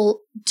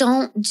people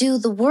don't do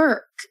the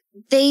work.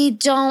 They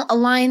don't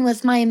align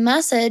with my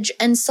message.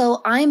 And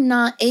so I'm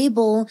not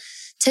able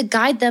to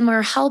guide them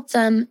or help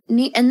them.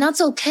 And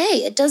that's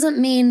okay. It doesn't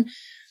mean,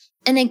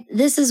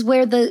 this is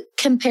where the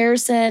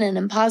comparison and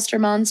imposter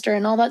monster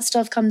and all that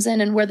stuff comes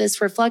in, and where this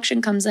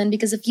reflection comes in.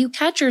 Because if you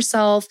catch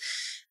yourself,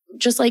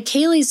 just like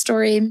Kaylee's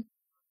story,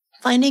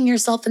 finding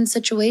yourself in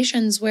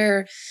situations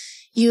where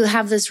you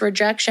have this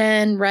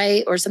rejection,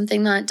 right? Or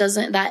something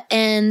that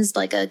ends,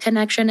 like a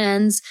connection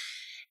ends,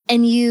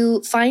 and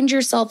you find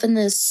yourself in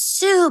this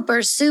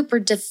super, super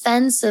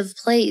defensive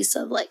place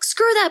of like,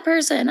 screw that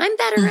person, I'm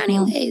better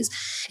anyways.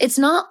 It's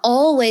not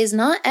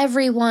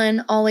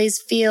everyone always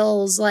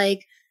feels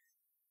like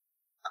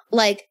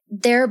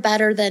they're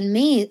better than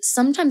me.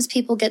 Sometimes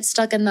people get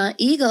stuck in that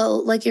ego,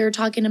 like you were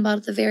talking about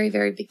at the very,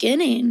 very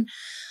beginning.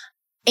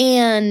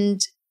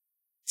 And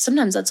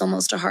sometimes that's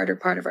almost a harder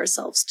part of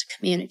ourselves to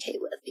communicate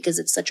with, because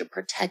it's such a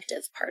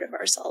protective part of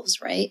ourselves,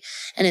 right?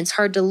 And it's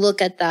hard to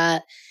look at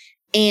that.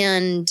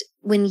 And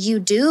when you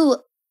do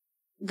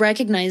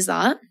recognize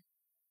that,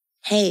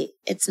 hey,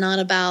 it's not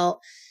about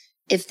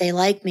if they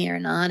like me or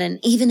not. And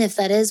even if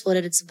that is what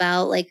it's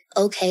about, like,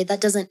 okay,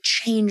 that doesn't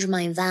change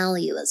my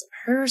value as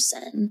a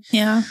person.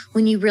 Yeah.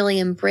 When you really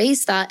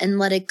embrace that and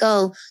let it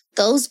go,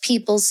 those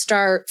people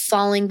start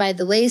falling by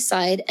the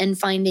wayside and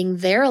finding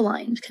their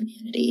aligned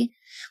community,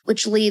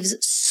 which leaves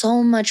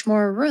so much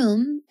more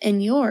room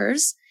in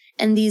yours.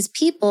 And these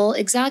people,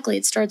 exactly,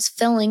 it starts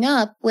filling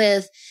up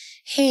with,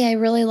 hey, I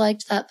really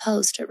liked that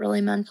post. It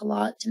really meant a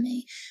lot to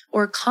me.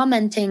 Or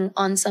commenting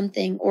on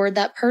something, or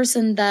that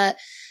person that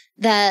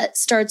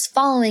starts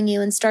following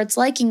you and starts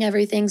liking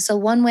everything. So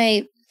one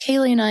way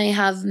Kaylee and I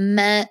have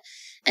met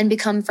and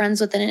become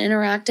friends with and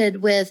interacted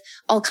with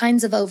all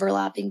kinds of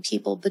overlapping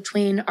people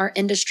between our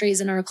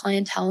industries and our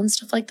clientele and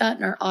stuff like that,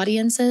 and our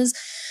audiences,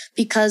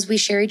 because we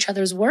share each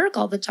other's work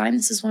all the time.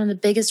 This is one of the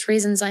biggest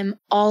reasons I'm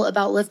all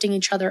about lifting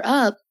each other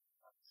up.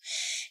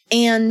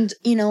 And,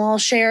 I'll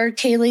share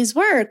Kaylee's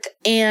work,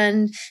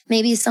 and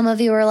maybe some of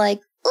you are like,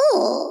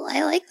 oh,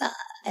 I like that.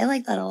 I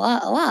like that a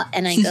lot.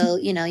 And I go,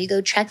 you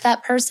go check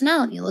that person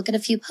out, and you look at a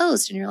few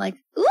posts and you're like,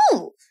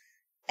 ooh,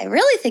 I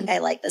really think I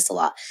like this a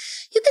lot.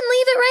 You can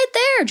leave it right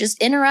there.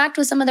 Just interact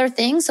with some of their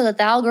things so that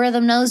the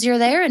algorithm knows you're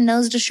there and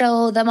knows to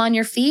show them on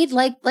your feed.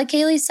 Like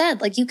Kaylee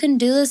said, like, you can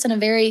do this in a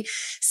very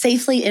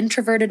safely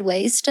introverted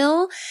way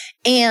still.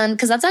 And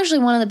because that's actually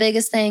one of the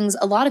biggest things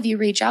a lot of you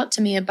reach out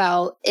to me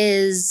about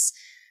is,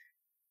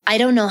 I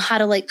don't know how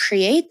to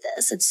create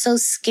this. It's so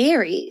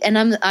scary.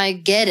 And I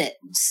get it.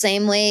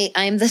 Same way.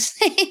 I'm the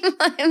same.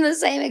 I'm the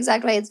same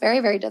exact way. It's very,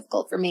 very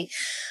difficult for me.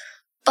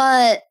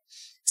 But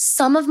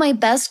some of my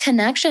best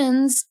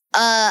connections,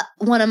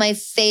 one of my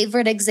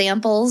favorite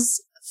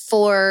examples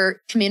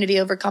for community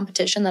over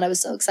competition that I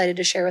was so excited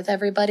to share with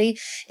everybody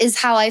is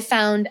how I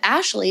found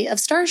Ashley of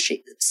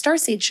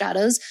Starseed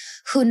Shadows,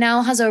 who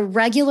now has a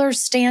regular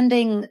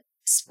standing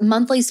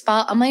monthly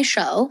spot on my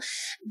show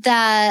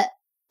that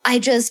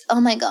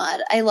oh my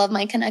God, I love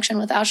my connection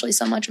with Ashley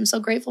so much. I'm so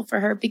grateful for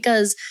her,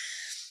 because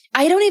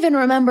I don't even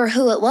remember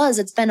who it was.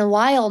 It's been a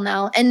while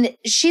now. And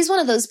she's one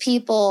of those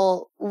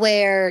people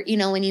where,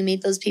 when you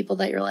meet those people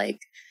that you're like,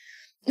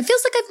 it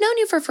feels like I've known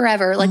you for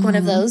forever. Like one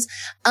of those.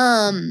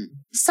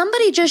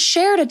 Somebody just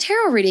shared a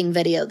tarot reading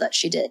video that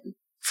she did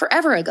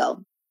forever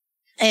ago.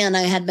 And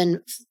I had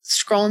been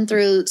scrolling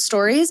through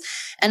stories,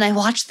 and I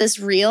watched this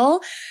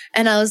reel,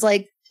 and I was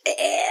like,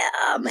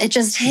 damn, it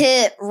just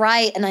hit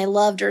right. And I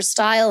loved her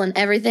style and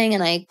everything.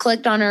 And I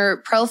clicked on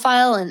her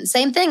profile, and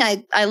same thing.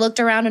 I looked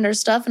around at her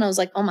stuff, and I was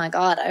like, oh my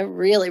God, I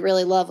really,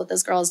 really love what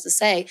this girl has to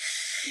say.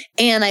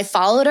 And I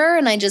followed her,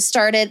 and I just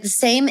started the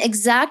same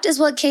exact as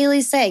what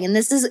Kaylee's saying. And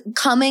this is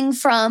coming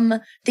from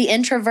the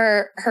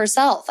introvert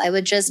herself. I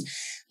would just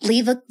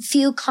leave a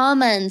few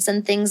comments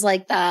and things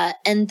like that.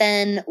 And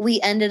then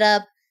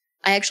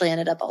I actually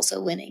ended up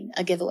also winning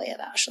a giveaway of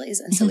Ashley's.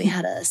 And so we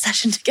had a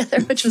session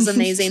together, which was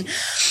amazing.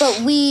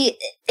 But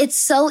it's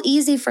so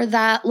easy for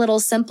that little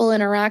simple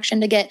interaction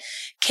to get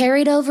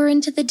carried over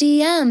into the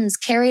DMs,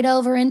 carried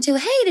over into,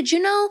 hey, did you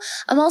know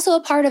I'm also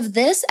a part of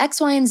this X,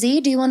 Y, and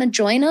Z? Do you want to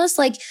join us?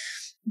 Like,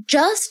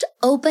 just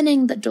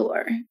opening the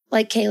door,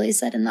 like Kaylee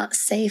said, in that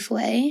safe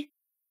way,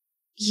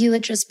 you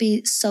would just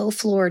be so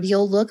floored.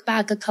 You'll look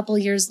back a couple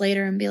years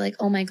later and be like,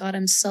 oh my God,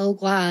 I'm so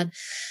glad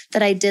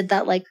that I did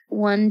that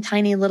one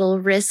tiny little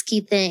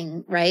risky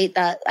thing, right?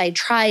 That I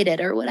tried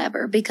it or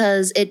whatever,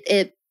 because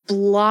it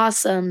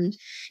blossomed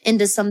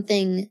into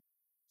something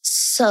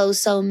so,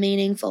 so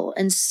meaningful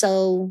and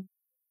so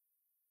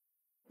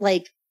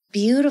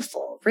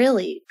beautiful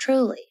really,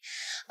 truly.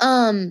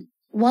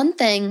 One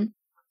thing,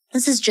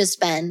 this has just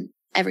been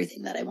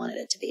everything that I wanted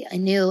it to be. I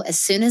knew as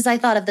soon as I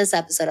thought of this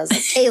episode, I was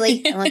like,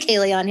 Kaylee, I want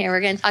Kaylee on here. We're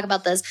going to talk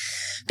about this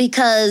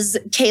because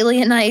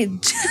Kaylee and I,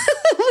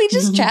 we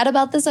just chat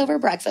about this over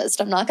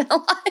breakfast. I'm not going to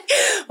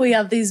lie. We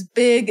have these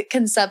big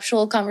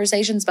conceptual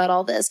conversations about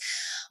all this.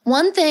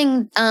 One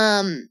thing,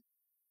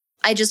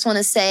 I just want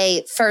to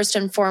say first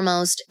and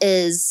foremost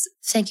is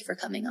thank you for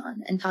coming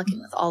on and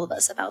talking with all of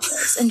us about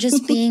this and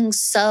just being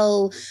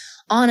so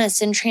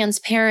honest and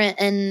transparent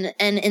and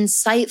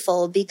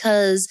insightful,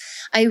 because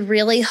I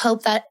really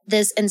hope that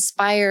this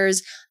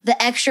inspires the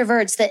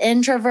extroverts, the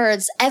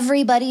introverts,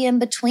 everybody in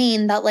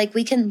between, that like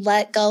we can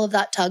let go of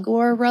that tug of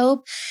war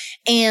rope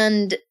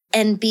and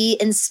be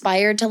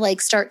inspired to like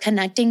start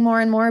connecting more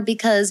and more,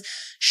 because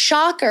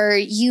shocker,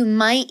 you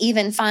might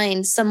even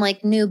find some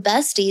like new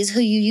besties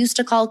who you used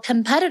to call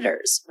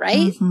competitors,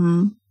 right?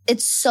 Mm-hmm.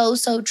 It's so,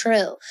 so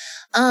true.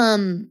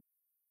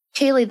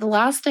 Kaylee, the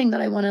last thing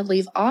that I want to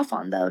leave off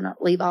on though, not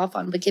leave off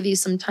on, but give you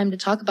some time to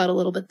talk about a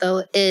little bit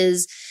though,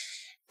 is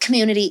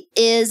community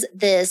is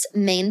this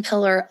main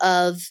pillar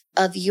of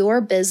your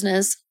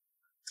business.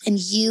 And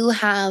you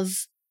have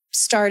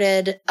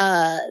started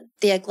the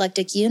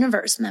Eclectic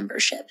Universe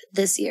membership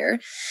this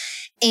year,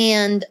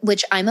 and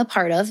which I'm a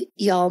part of.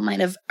 Y'all might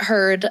have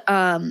heard,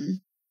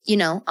 on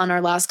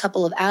our last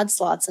couple of ad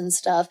slots and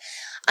stuff.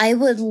 I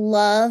would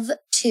love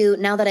to,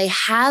 now that I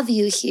have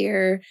you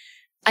here,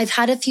 I've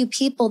had a few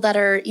people that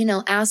are,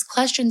 ask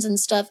questions and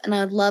stuff, and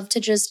I would love to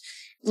just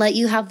let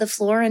you have the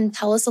floor and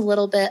tell us a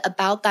little bit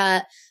about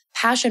that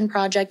passion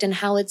project and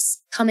how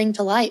it's coming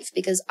to life,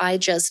 because I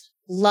just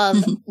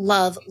love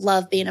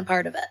being a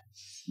part of it.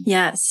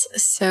 Yes.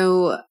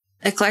 So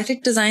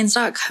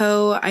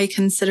eclecticdesigns.co, I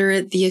consider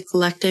it the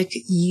eclectic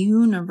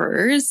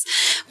universe,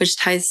 which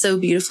ties so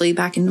beautifully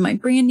back into my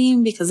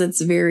branding because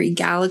it's very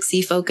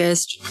galaxy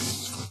focused.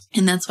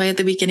 And that's why at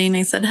the beginning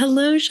I said,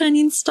 hello,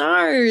 shining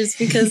stars,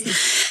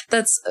 because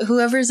that's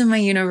whoever's in my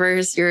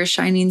universe, you're a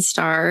shining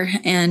star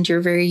and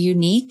you're very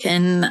unique.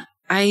 And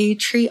I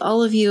treat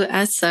all of you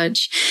as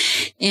such.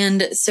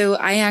 And so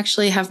I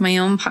actually have my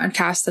own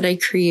podcast that I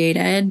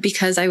created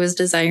because I was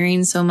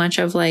desiring so much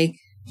of like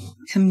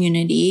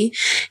community.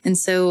 And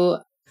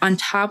so on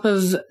top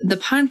of the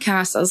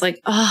podcast, I was like,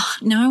 oh,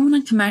 now I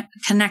want to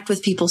connect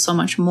with people so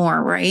much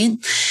more, right?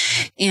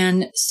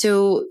 And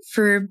so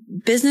for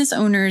business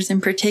owners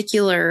in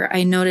particular,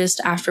 I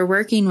noticed after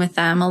working with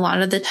them, a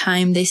lot of the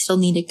time they still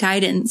needed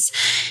guidance.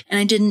 And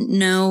I didn't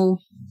know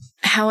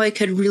how I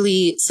could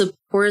really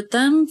support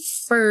them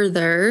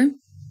further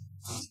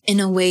in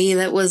a way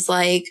that was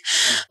like,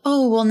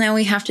 oh, well, now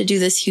we have to do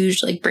this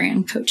huge like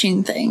brand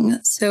coaching thing.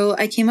 So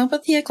I came up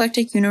with the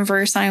Eclectic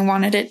Universe, and I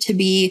wanted it to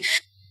be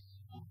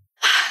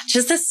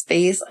just a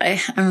space.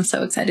 I'm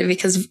so excited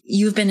because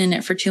you've been in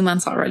it for 2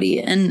 months already.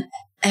 And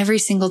every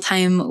single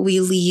time we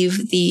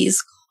leave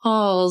these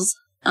calls,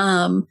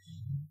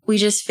 we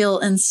just feel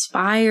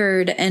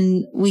inspired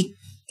and we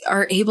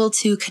are able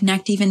to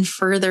connect even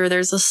further.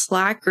 There's a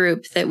Slack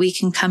group that we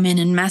can come in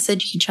and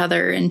message each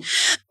other. And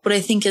what I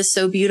think is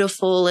so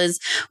beautiful is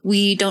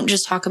we don't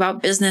just talk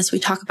about business, we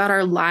talk about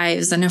our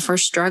lives and if we're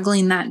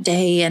struggling that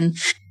day. And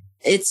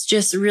it's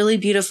just really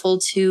beautiful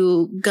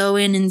to go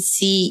in and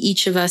see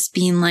each of us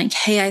being like,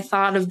 hey, I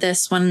thought of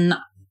this when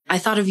I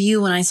thought of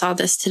you when I saw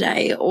this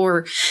today,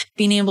 or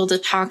being able to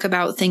talk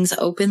about things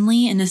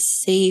openly in a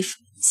safe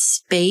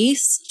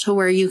space to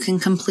where you can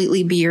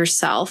completely be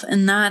yourself.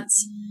 And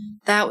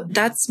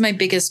that's my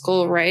biggest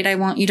goal, right? I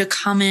want you to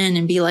come in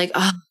and be like,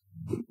 oh,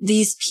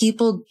 these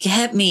people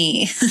get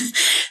me.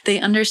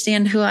 They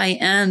understand who I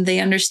am. They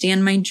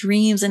understand my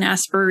dreams and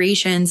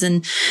aspirations,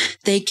 and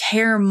they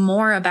care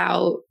more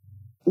about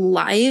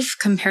life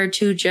compared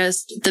to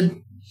just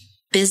the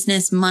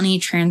business money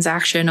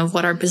transaction of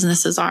what our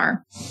businesses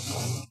are.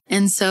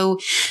 And so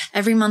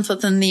every month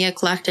within the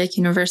Eclectic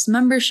Universe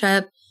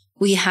membership,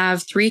 we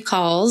have 3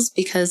 calls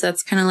because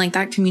that's kind of like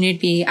that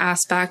community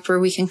aspect where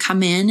we can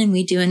come in and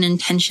we do an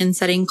intention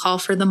setting call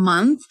for the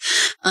month.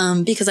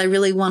 Because I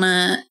really want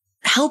to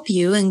help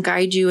you and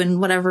guide you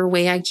in whatever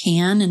way I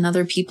can, and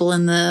other people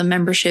in the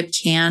membership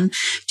can,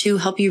 to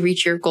help you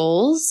reach your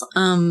goals,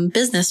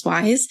 business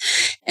wise.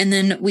 And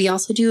then we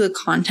also do a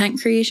content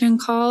creation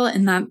call,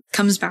 and that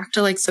comes back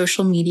to like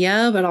social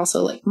media, but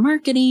also like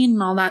marketing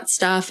and all that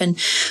stuff. And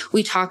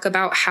we talk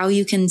about how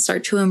you can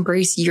start to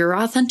embrace your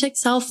authentic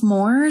self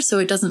more, so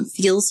it doesn't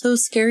feel so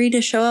scary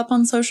to show up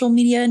on social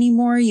media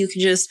anymore. You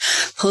can just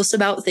post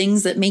about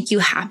things that make you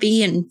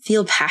happy and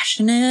feel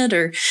passionate,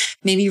 or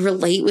maybe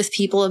relate with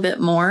people a bit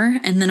more.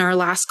 And then our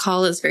last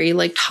call is very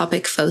like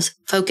topic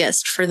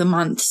focused for the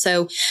month.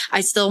 So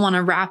I still want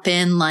to wrap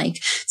in like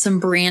some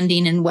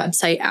branding and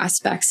website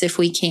aspects if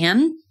we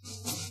can.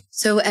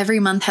 So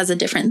every month has a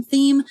different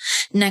theme.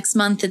 Next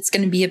month, it's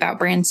going to be about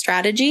brand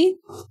strategy.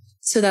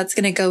 So that's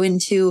going to go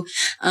into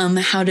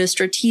how to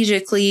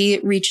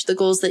strategically reach the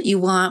goals that you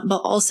want, but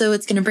also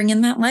it's going to bring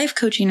in that life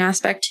coaching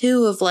aspect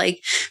too of like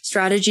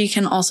strategy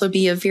can also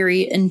be a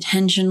very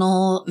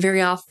intentional,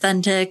 very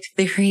authentic,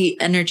 very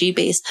energy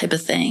based type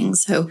of thing.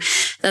 So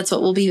that's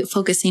what we'll be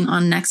focusing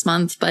on next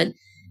month. But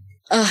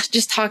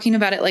just talking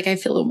about it, like I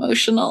feel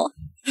emotional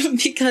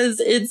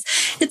because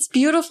it's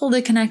beautiful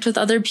to connect with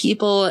other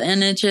people.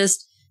 And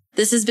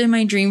this has been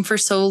my dream for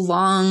so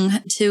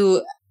long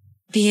to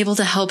be able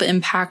to help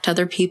impact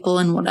other people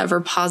in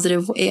whatever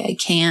positive way I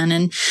can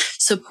and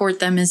support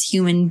them as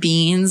human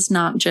beings,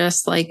 not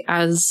just like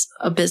as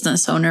a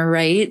business owner,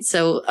 right?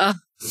 So,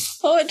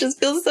 it just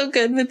feels so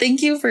good. But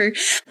thank you for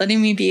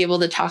letting me be able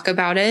to talk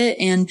about it.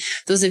 And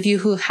those of you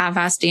who have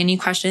asked Dani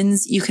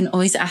questions, you can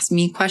always ask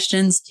me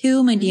questions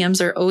too. My DMs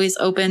are always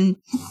open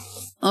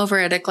over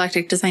at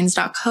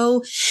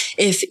eclecticdesigns.co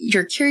if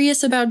you're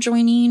curious about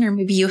joining, or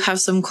maybe you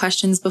have some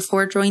questions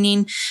before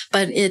joining,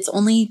 but it's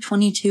only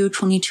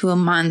 $22 a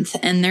month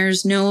and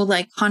there's no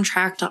like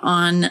contract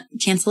on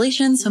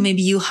cancellation. So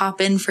maybe you hop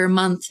in for a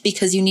month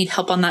because you need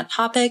help on that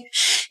topic.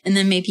 And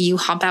then maybe you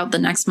hop out the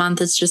next month.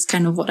 It's just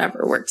kind of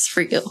whatever works for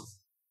you.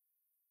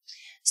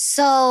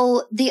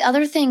 So the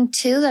other thing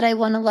too that I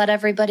want to let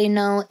everybody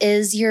know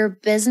is your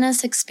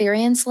business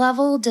experience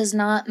level does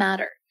not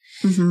matter.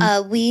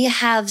 Mm-hmm. We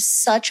have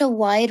such a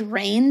wide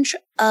range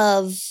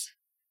of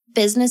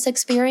business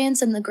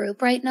experience in the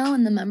group right now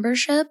in the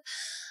membership.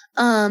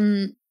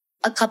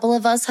 A couple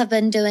of us have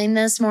been doing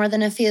this more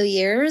than a few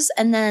years.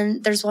 And then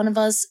there's one of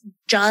us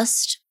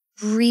just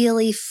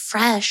really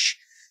fresh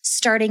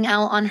starting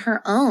out on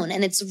her own.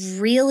 And it's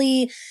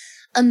really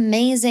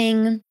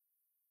amazing.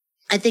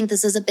 I think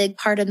this is a big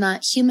part of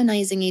not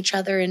humanizing each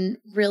other and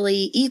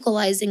really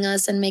equalizing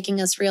us and making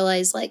us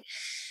realize like,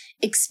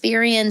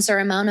 experience or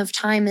amount of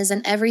time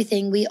isn't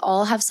everything. We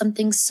all have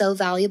something so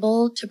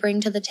valuable to bring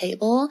to the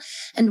table,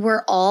 and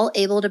we're all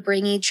able to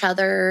bring each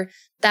other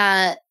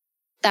that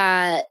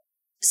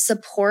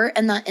support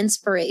and that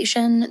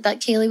inspiration that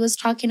Kaylee was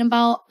talking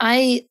about.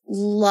 I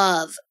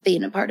love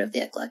being a part of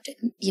the Eclectic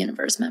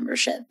Universe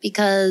membership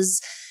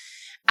because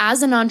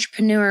as an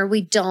entrepreneur,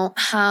 we don't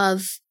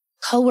have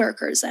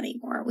coworkers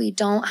anymore. We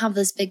don't have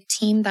this big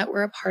team that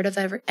we're a part of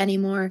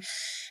anymore.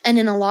 And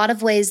in a lot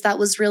of ways, that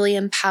was really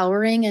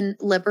empowering and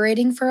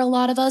liberating for a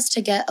lot of us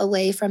to get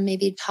away from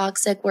maybe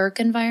toxic work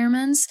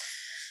environments.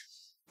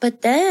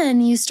 But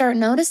then you start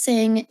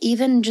noticing,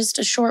 even just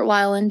a short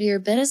while into your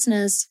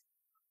business,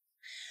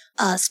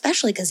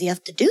 especially because you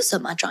have to do so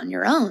much on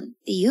your own,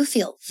 you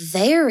feel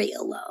very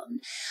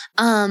alone.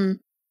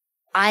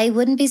 I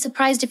wouldn't be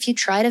surprised if you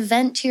try to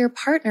vent to your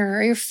partner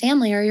or your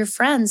family or your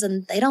friends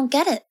and they don't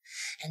get it.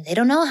 And they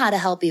don't know how to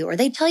help you, or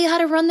they tell you how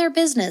to run their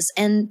business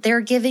and they're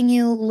giving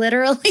you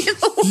literally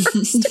the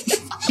worst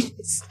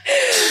advice.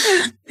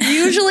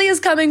 Usually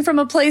is coming from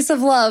a place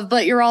of love,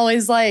 but you're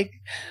always like,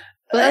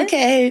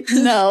 okay,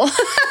 no,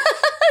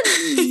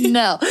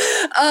 no.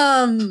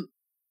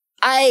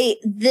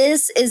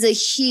 This is a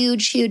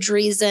huge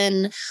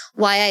reason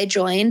why I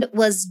joined,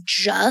 was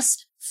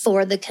just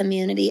for the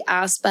community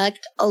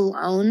aspect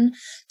alone,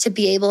 to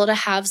be able to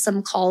have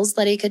some calls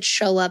that I could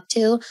show up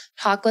to,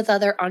 talk with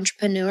other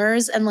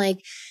entrepreneurs. And like,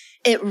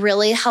 it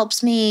really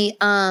helps me,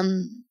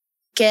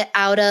 get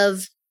out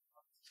of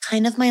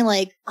kind of my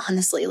like,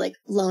 honestly, like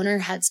loner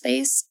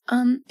headspace,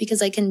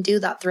 because I can do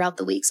that throughout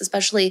the weeks,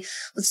 especially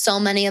with so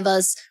many of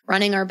us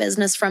running our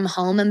business from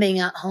home and being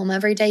at home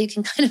every day. You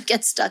can kind of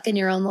get stuck in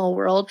your own little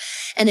world.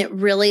 And it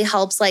really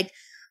helps like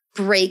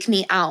break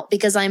me out,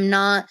 because I'm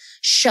not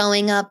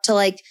showing up to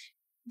like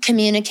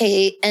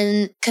communicate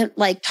and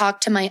like talk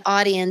to my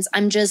audience.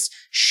 I'm just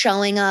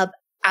showing up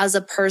as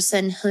a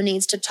person who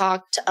needs to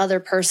talk to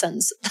other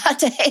persons that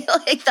day.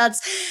 Like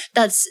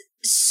that's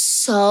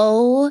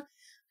so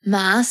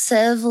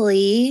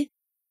massively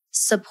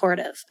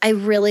supportive. I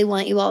really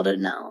want you all to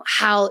know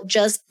how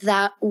just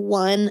that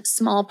one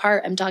small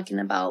part I'm talking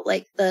about,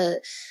 like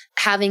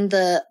having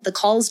the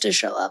calls to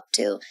show up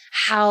to,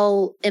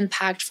 how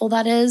impactful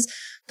that is.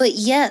 But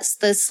yes,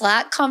 the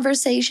Slack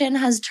conversation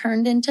has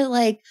turned into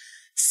like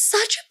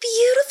such a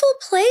beautiful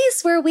place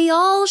where we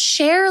all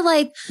share,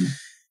 like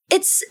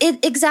it's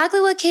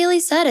exactly what Kaylee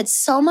said. It's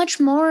so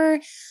much more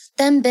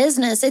than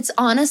business. It's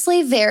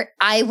honestly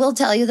I will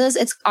tell you this,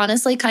 it's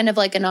honestly kind of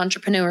like an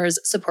entrepreneur's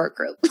support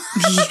group.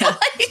 Yeah.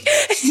 Like,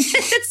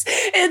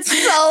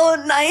 it's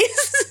so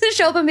nice to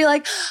show up and be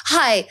like,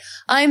 hi,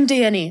 I'm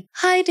Dani.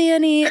 Hi,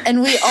 Dani.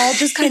 And we all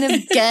just kind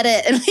of get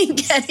it and we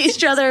get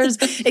each other's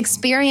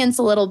experience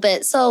a little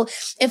bit. So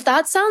if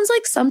that sounds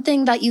like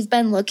something that you've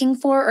been looking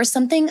for, or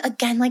something,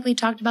 again, like we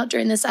talked about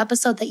during this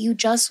episode, that you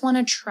just want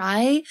to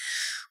try,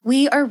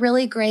 we are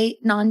really great,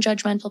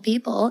 non-judgmental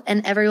people,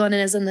 and everyone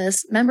is in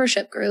this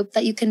membership group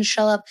that you can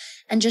show up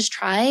and just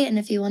try. And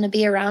if you want to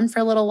be around for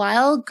a little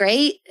while,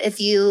 great. If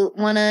you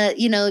want to,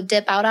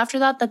 dip out after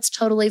that, that's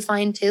totally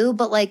fine too.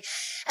 But like,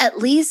 at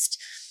least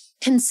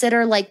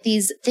consider like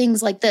these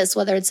things like this,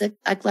 whether it's an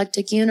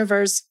Eclectic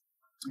Universe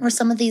or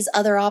some of these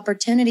other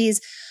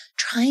opportunities,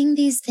 trying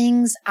these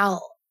things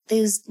out.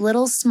 these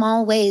little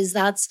small ways,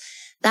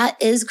 that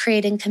is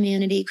creating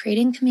community.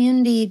 Creating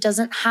community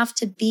doesn't have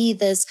to be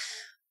this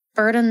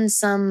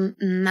burdensome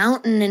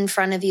mountain in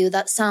front of you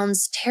that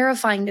sounds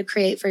terrifying to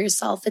create for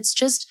yourself. It's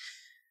just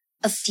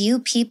a few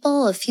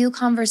people, a few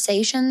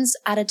conversations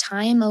at a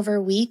time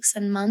over weeks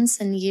and months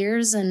and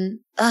years. And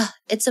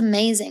it's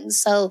amazing.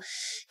 So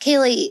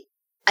Kaylee,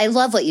 I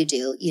love what you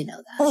do. You know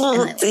that.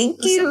 Oh, and I thank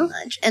love you so you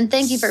much. And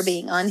thank you for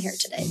being on here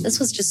today. This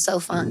was just so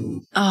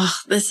fun. Oh,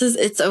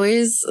 it's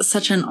always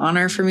such an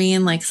honor for me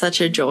and like such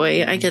a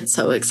joy. I get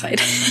so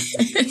excited.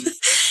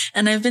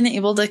 And I've been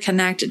able to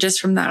connect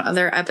just from that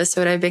other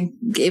episode. I've been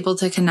able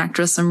to connect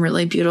with some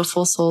really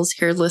beautiful souls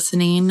here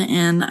listening.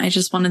 And I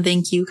just want to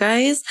thank you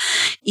guys.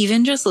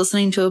 Even just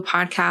listening to a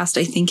podcast,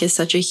 I think is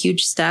such a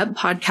huge step.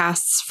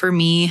 Podcasts for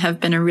me have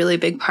been a really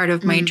big part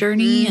of my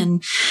journey,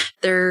 and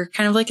they're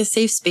kind of like a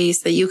safe space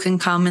that you can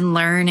come and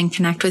learn and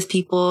connect with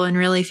people and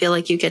really feel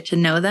like you get to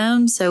know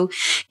them. So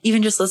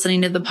even just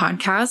listening to the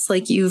podcast,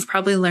 like you've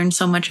probably learned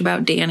so much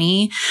about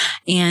Dani,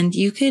 and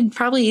you could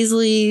probably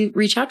easily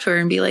reach out to her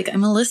and be like,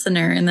 I'm a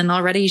listener. And then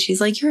already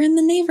she's like, you're in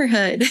the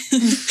neighborhood.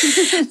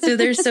 So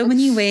there's so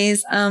many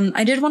ways.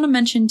 I did want to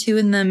mention too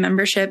in the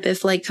membership,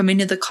 if like coming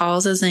to the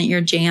calls isn't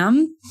your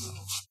jam,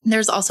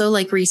 there's also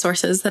like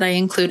resources that I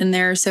include in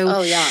there.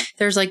 So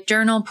there's like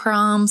journal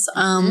prompts.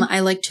 I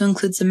like to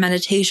include some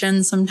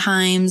meditation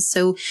sometimes.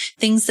 So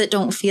things that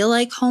don't feel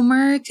like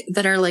homework,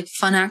 that are like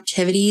fun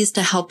activities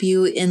to help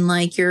you in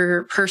like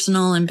your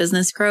personal and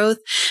business growth.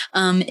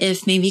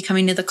 If maybe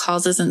coming to the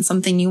calls isn't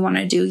something you want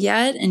to do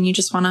yet, and you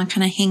just want to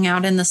kind of hang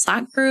out in the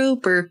Slack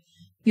group or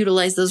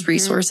utilize those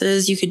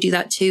resources, you could do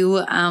that too.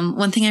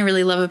 One thing I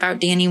really love about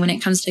Dani when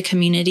it comes to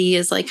community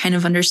is like kind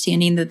of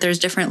understanding that there's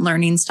different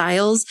learning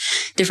styles,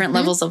 different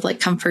levels of like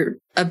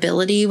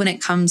comfortability when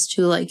it comes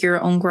to like your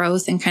own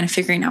growth and kind of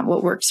figuring out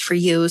what works for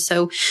you.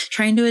 So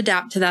trying to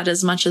adapt to that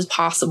as much as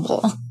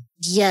possible.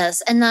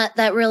 Yes. And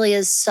that really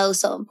is so,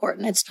 so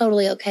important. It's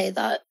totally okay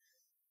that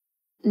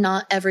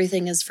not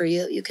everything is for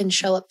you. You can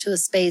show up to a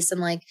space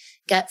and like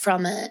get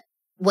from it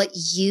what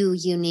you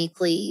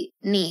uniquely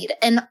need.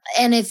 And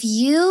if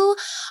you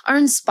are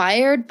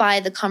inspired by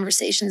the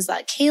conversations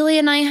that Kaylee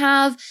and I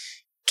have,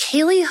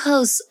 Kaylee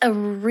hosts a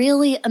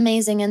really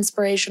amazing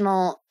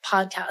inspirational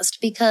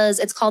podcast because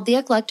it's called the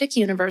Eclectic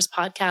Universe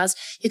Podcast.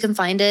 You can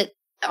find it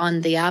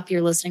on the app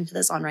you're listening to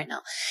this on right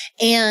now.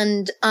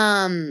 And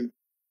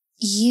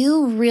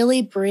you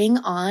really bring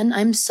on,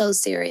 I'm so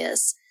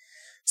serious,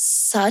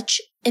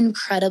 such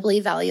incredibly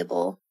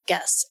valuable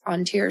guests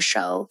onto your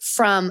show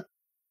from,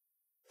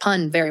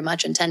 pun very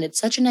much intended,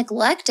 such an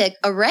eclectic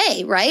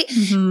array, right?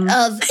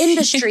 Of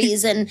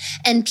industries and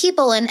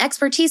people and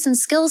expertise and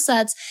skill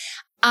sets.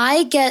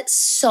 I get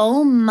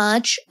so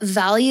much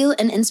value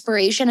and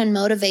inspiration and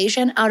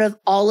motivation out of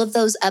all of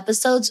those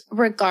episodes,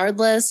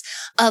 regardless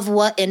of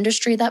what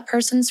industry that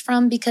person's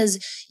from, because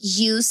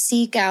you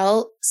seek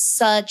out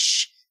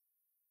such,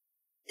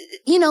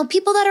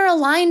 people that are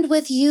aligned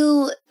with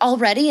you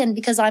already. And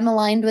because I'm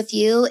aligned with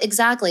you,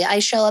 exactly, I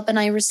show up and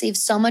I receive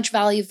so much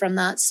value from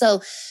that.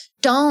 So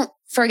don't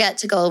forget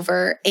to go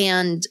over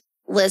and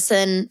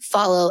listen,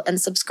 follow,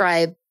 and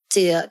subscribe to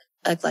the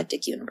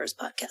Eclectic Universe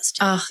Podcast.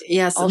 Oh,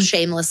 yes. I'll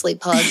shamelessly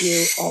plug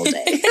you all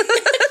day.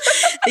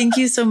 Thank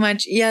you so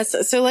much. Yes.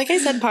 So like I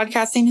said,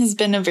 podcasting has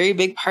been a very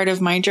big part of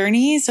my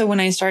journey. So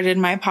when I started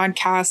my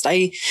podcast,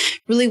 I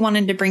really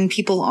wanted to bring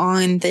people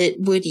on that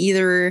would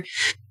either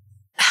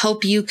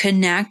help you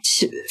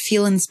connect,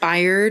 feel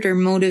inspired or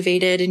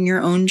motivated in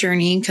your own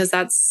journey. Because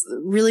that's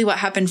really what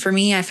happened for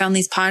me. I found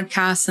these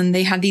podcasts and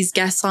they had these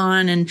guests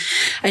on and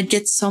I'd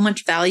get so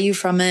much value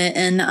from it.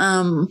 And,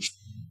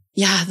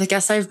 the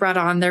guests I've brought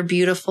on, they're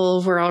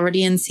beautiful. We're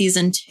already in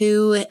season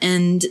 2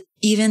 and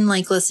even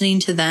like listening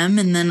to them.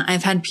 And then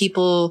I've had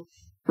people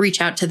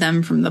reach out to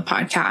them from the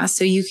podcast.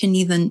 So you can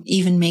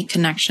even make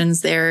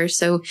connections there.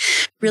 So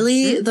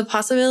really the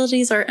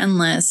possibilities are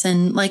endless.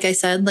 And like I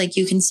said, like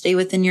you can stay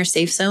within your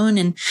safe zone.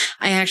 And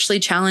I actually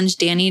challenged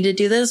Dani to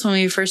do this when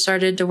we first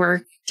started to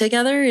work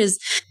together, is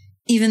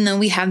even though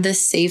we have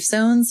this safe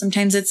zone,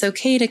 sometimes it's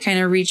okay to kind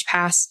of reach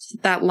past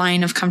that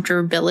line of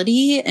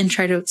comfortability and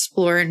try to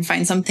explore and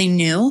find something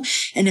new.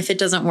 And if it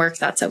doesn't work,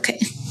 that's okay.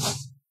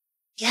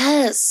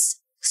 Yes.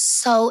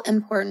 So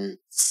important.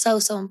 So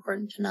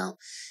important to know.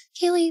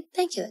 Kaylee,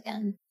 thank you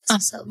again. This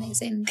was so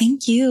amazing.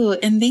 Thank you.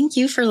 And thank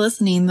you for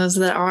listening. Those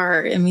that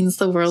are, it means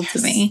the world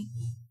to me.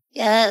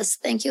 Yes.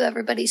 Thank you,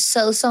 everybody,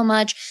 so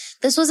much.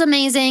 This was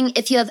amazing.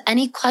 If you have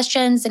any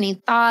questions, any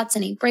thoughts,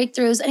 any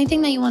breakthroughs,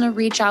 anything that you want to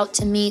reach out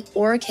to me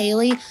or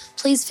Kaylee,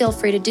 please feel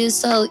free to do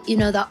so. You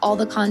know that all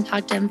the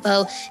contact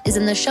info is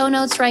in the show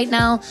notes right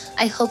now.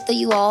 I hope that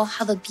you all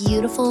have a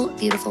beautiful,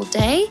 beautiful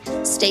day.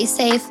 Stay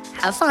safe,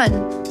 have fun,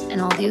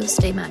 and all of you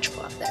stay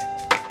magical out there.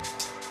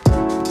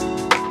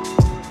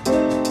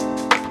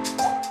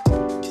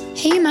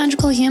 Hey, you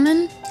magical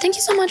human. Thank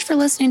you so much for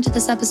listening to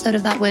this episode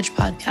of That Witch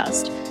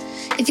Podcast.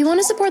 If you want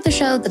to support the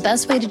show, the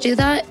best way to do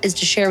that is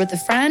to share with a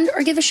friend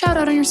or give a shout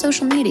out on your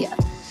social media.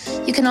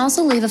 You can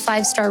also leave a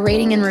 5-star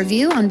rating and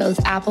review on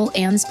both Apple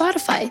and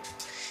Spotify.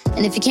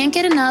 And if you can't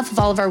get enough of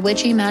all of our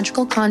witchy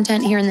magical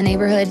content here in the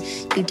neighborhood,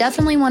 you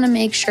definitely want to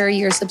make sure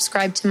you're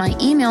subscribed to my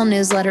email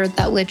newsletter,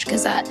 That Witch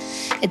Gazette.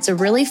 It's a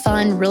really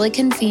fun, really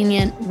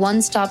convenient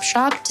one-stop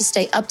shop to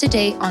stay up to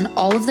date on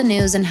all of the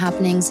news and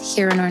happenings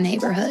here in our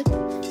neighborhood.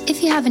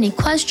 If you have any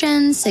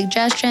questions,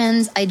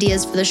 suggestions,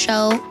 ideas for the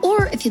show,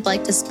 or if you'd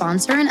like to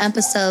sponsor an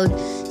episode,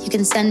 you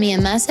can send me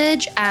a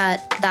message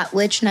at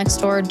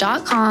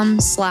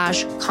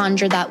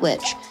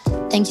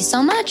thatwitchnextdoor.com/conjurethatwitch. Thank you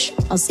so much.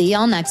 I'll see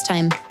y'all next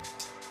time.